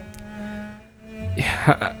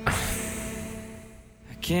 Yeah. I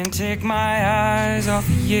can't take my eyes off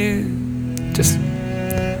of you. Just,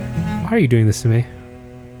 why are you doing this to me?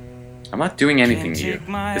 I'm not doing anything to you.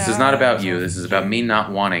 This is not about you. This is about me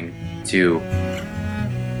not wanting to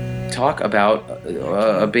talk about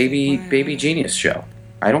a baby genius show.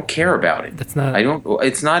 I don't care about it. That's not. I don't.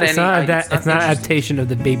 It's not it's any. Not it's not an adaptation of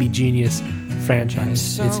the Baby Genius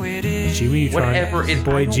franchise. It's Jimmy Neutron, Whatever. Boy I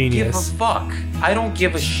don't Genius. give a fuck. I don't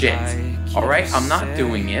give a shit. All right. I'm not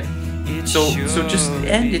doing it. So just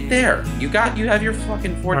end it there. You have your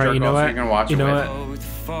fucking 4 jerk offs you're gonna watch it with. You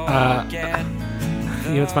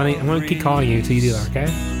know what's funny? I'm gonna keep calling you until you do that, okay?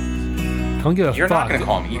 I don't give a fuck. You're not gonna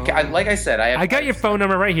call me. Like I said, I got your phone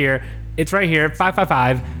number right here. It's right here,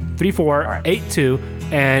 555-3482.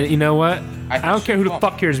 And you know what? I don't care who the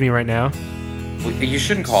fuck hears me right now. You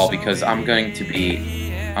shouldn't call because I'm going to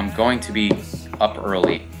be up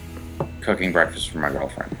early cooking breakfast for my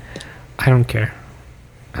girlfriend. I don't care.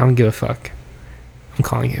 I don't give a fuck. I'm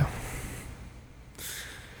calling you.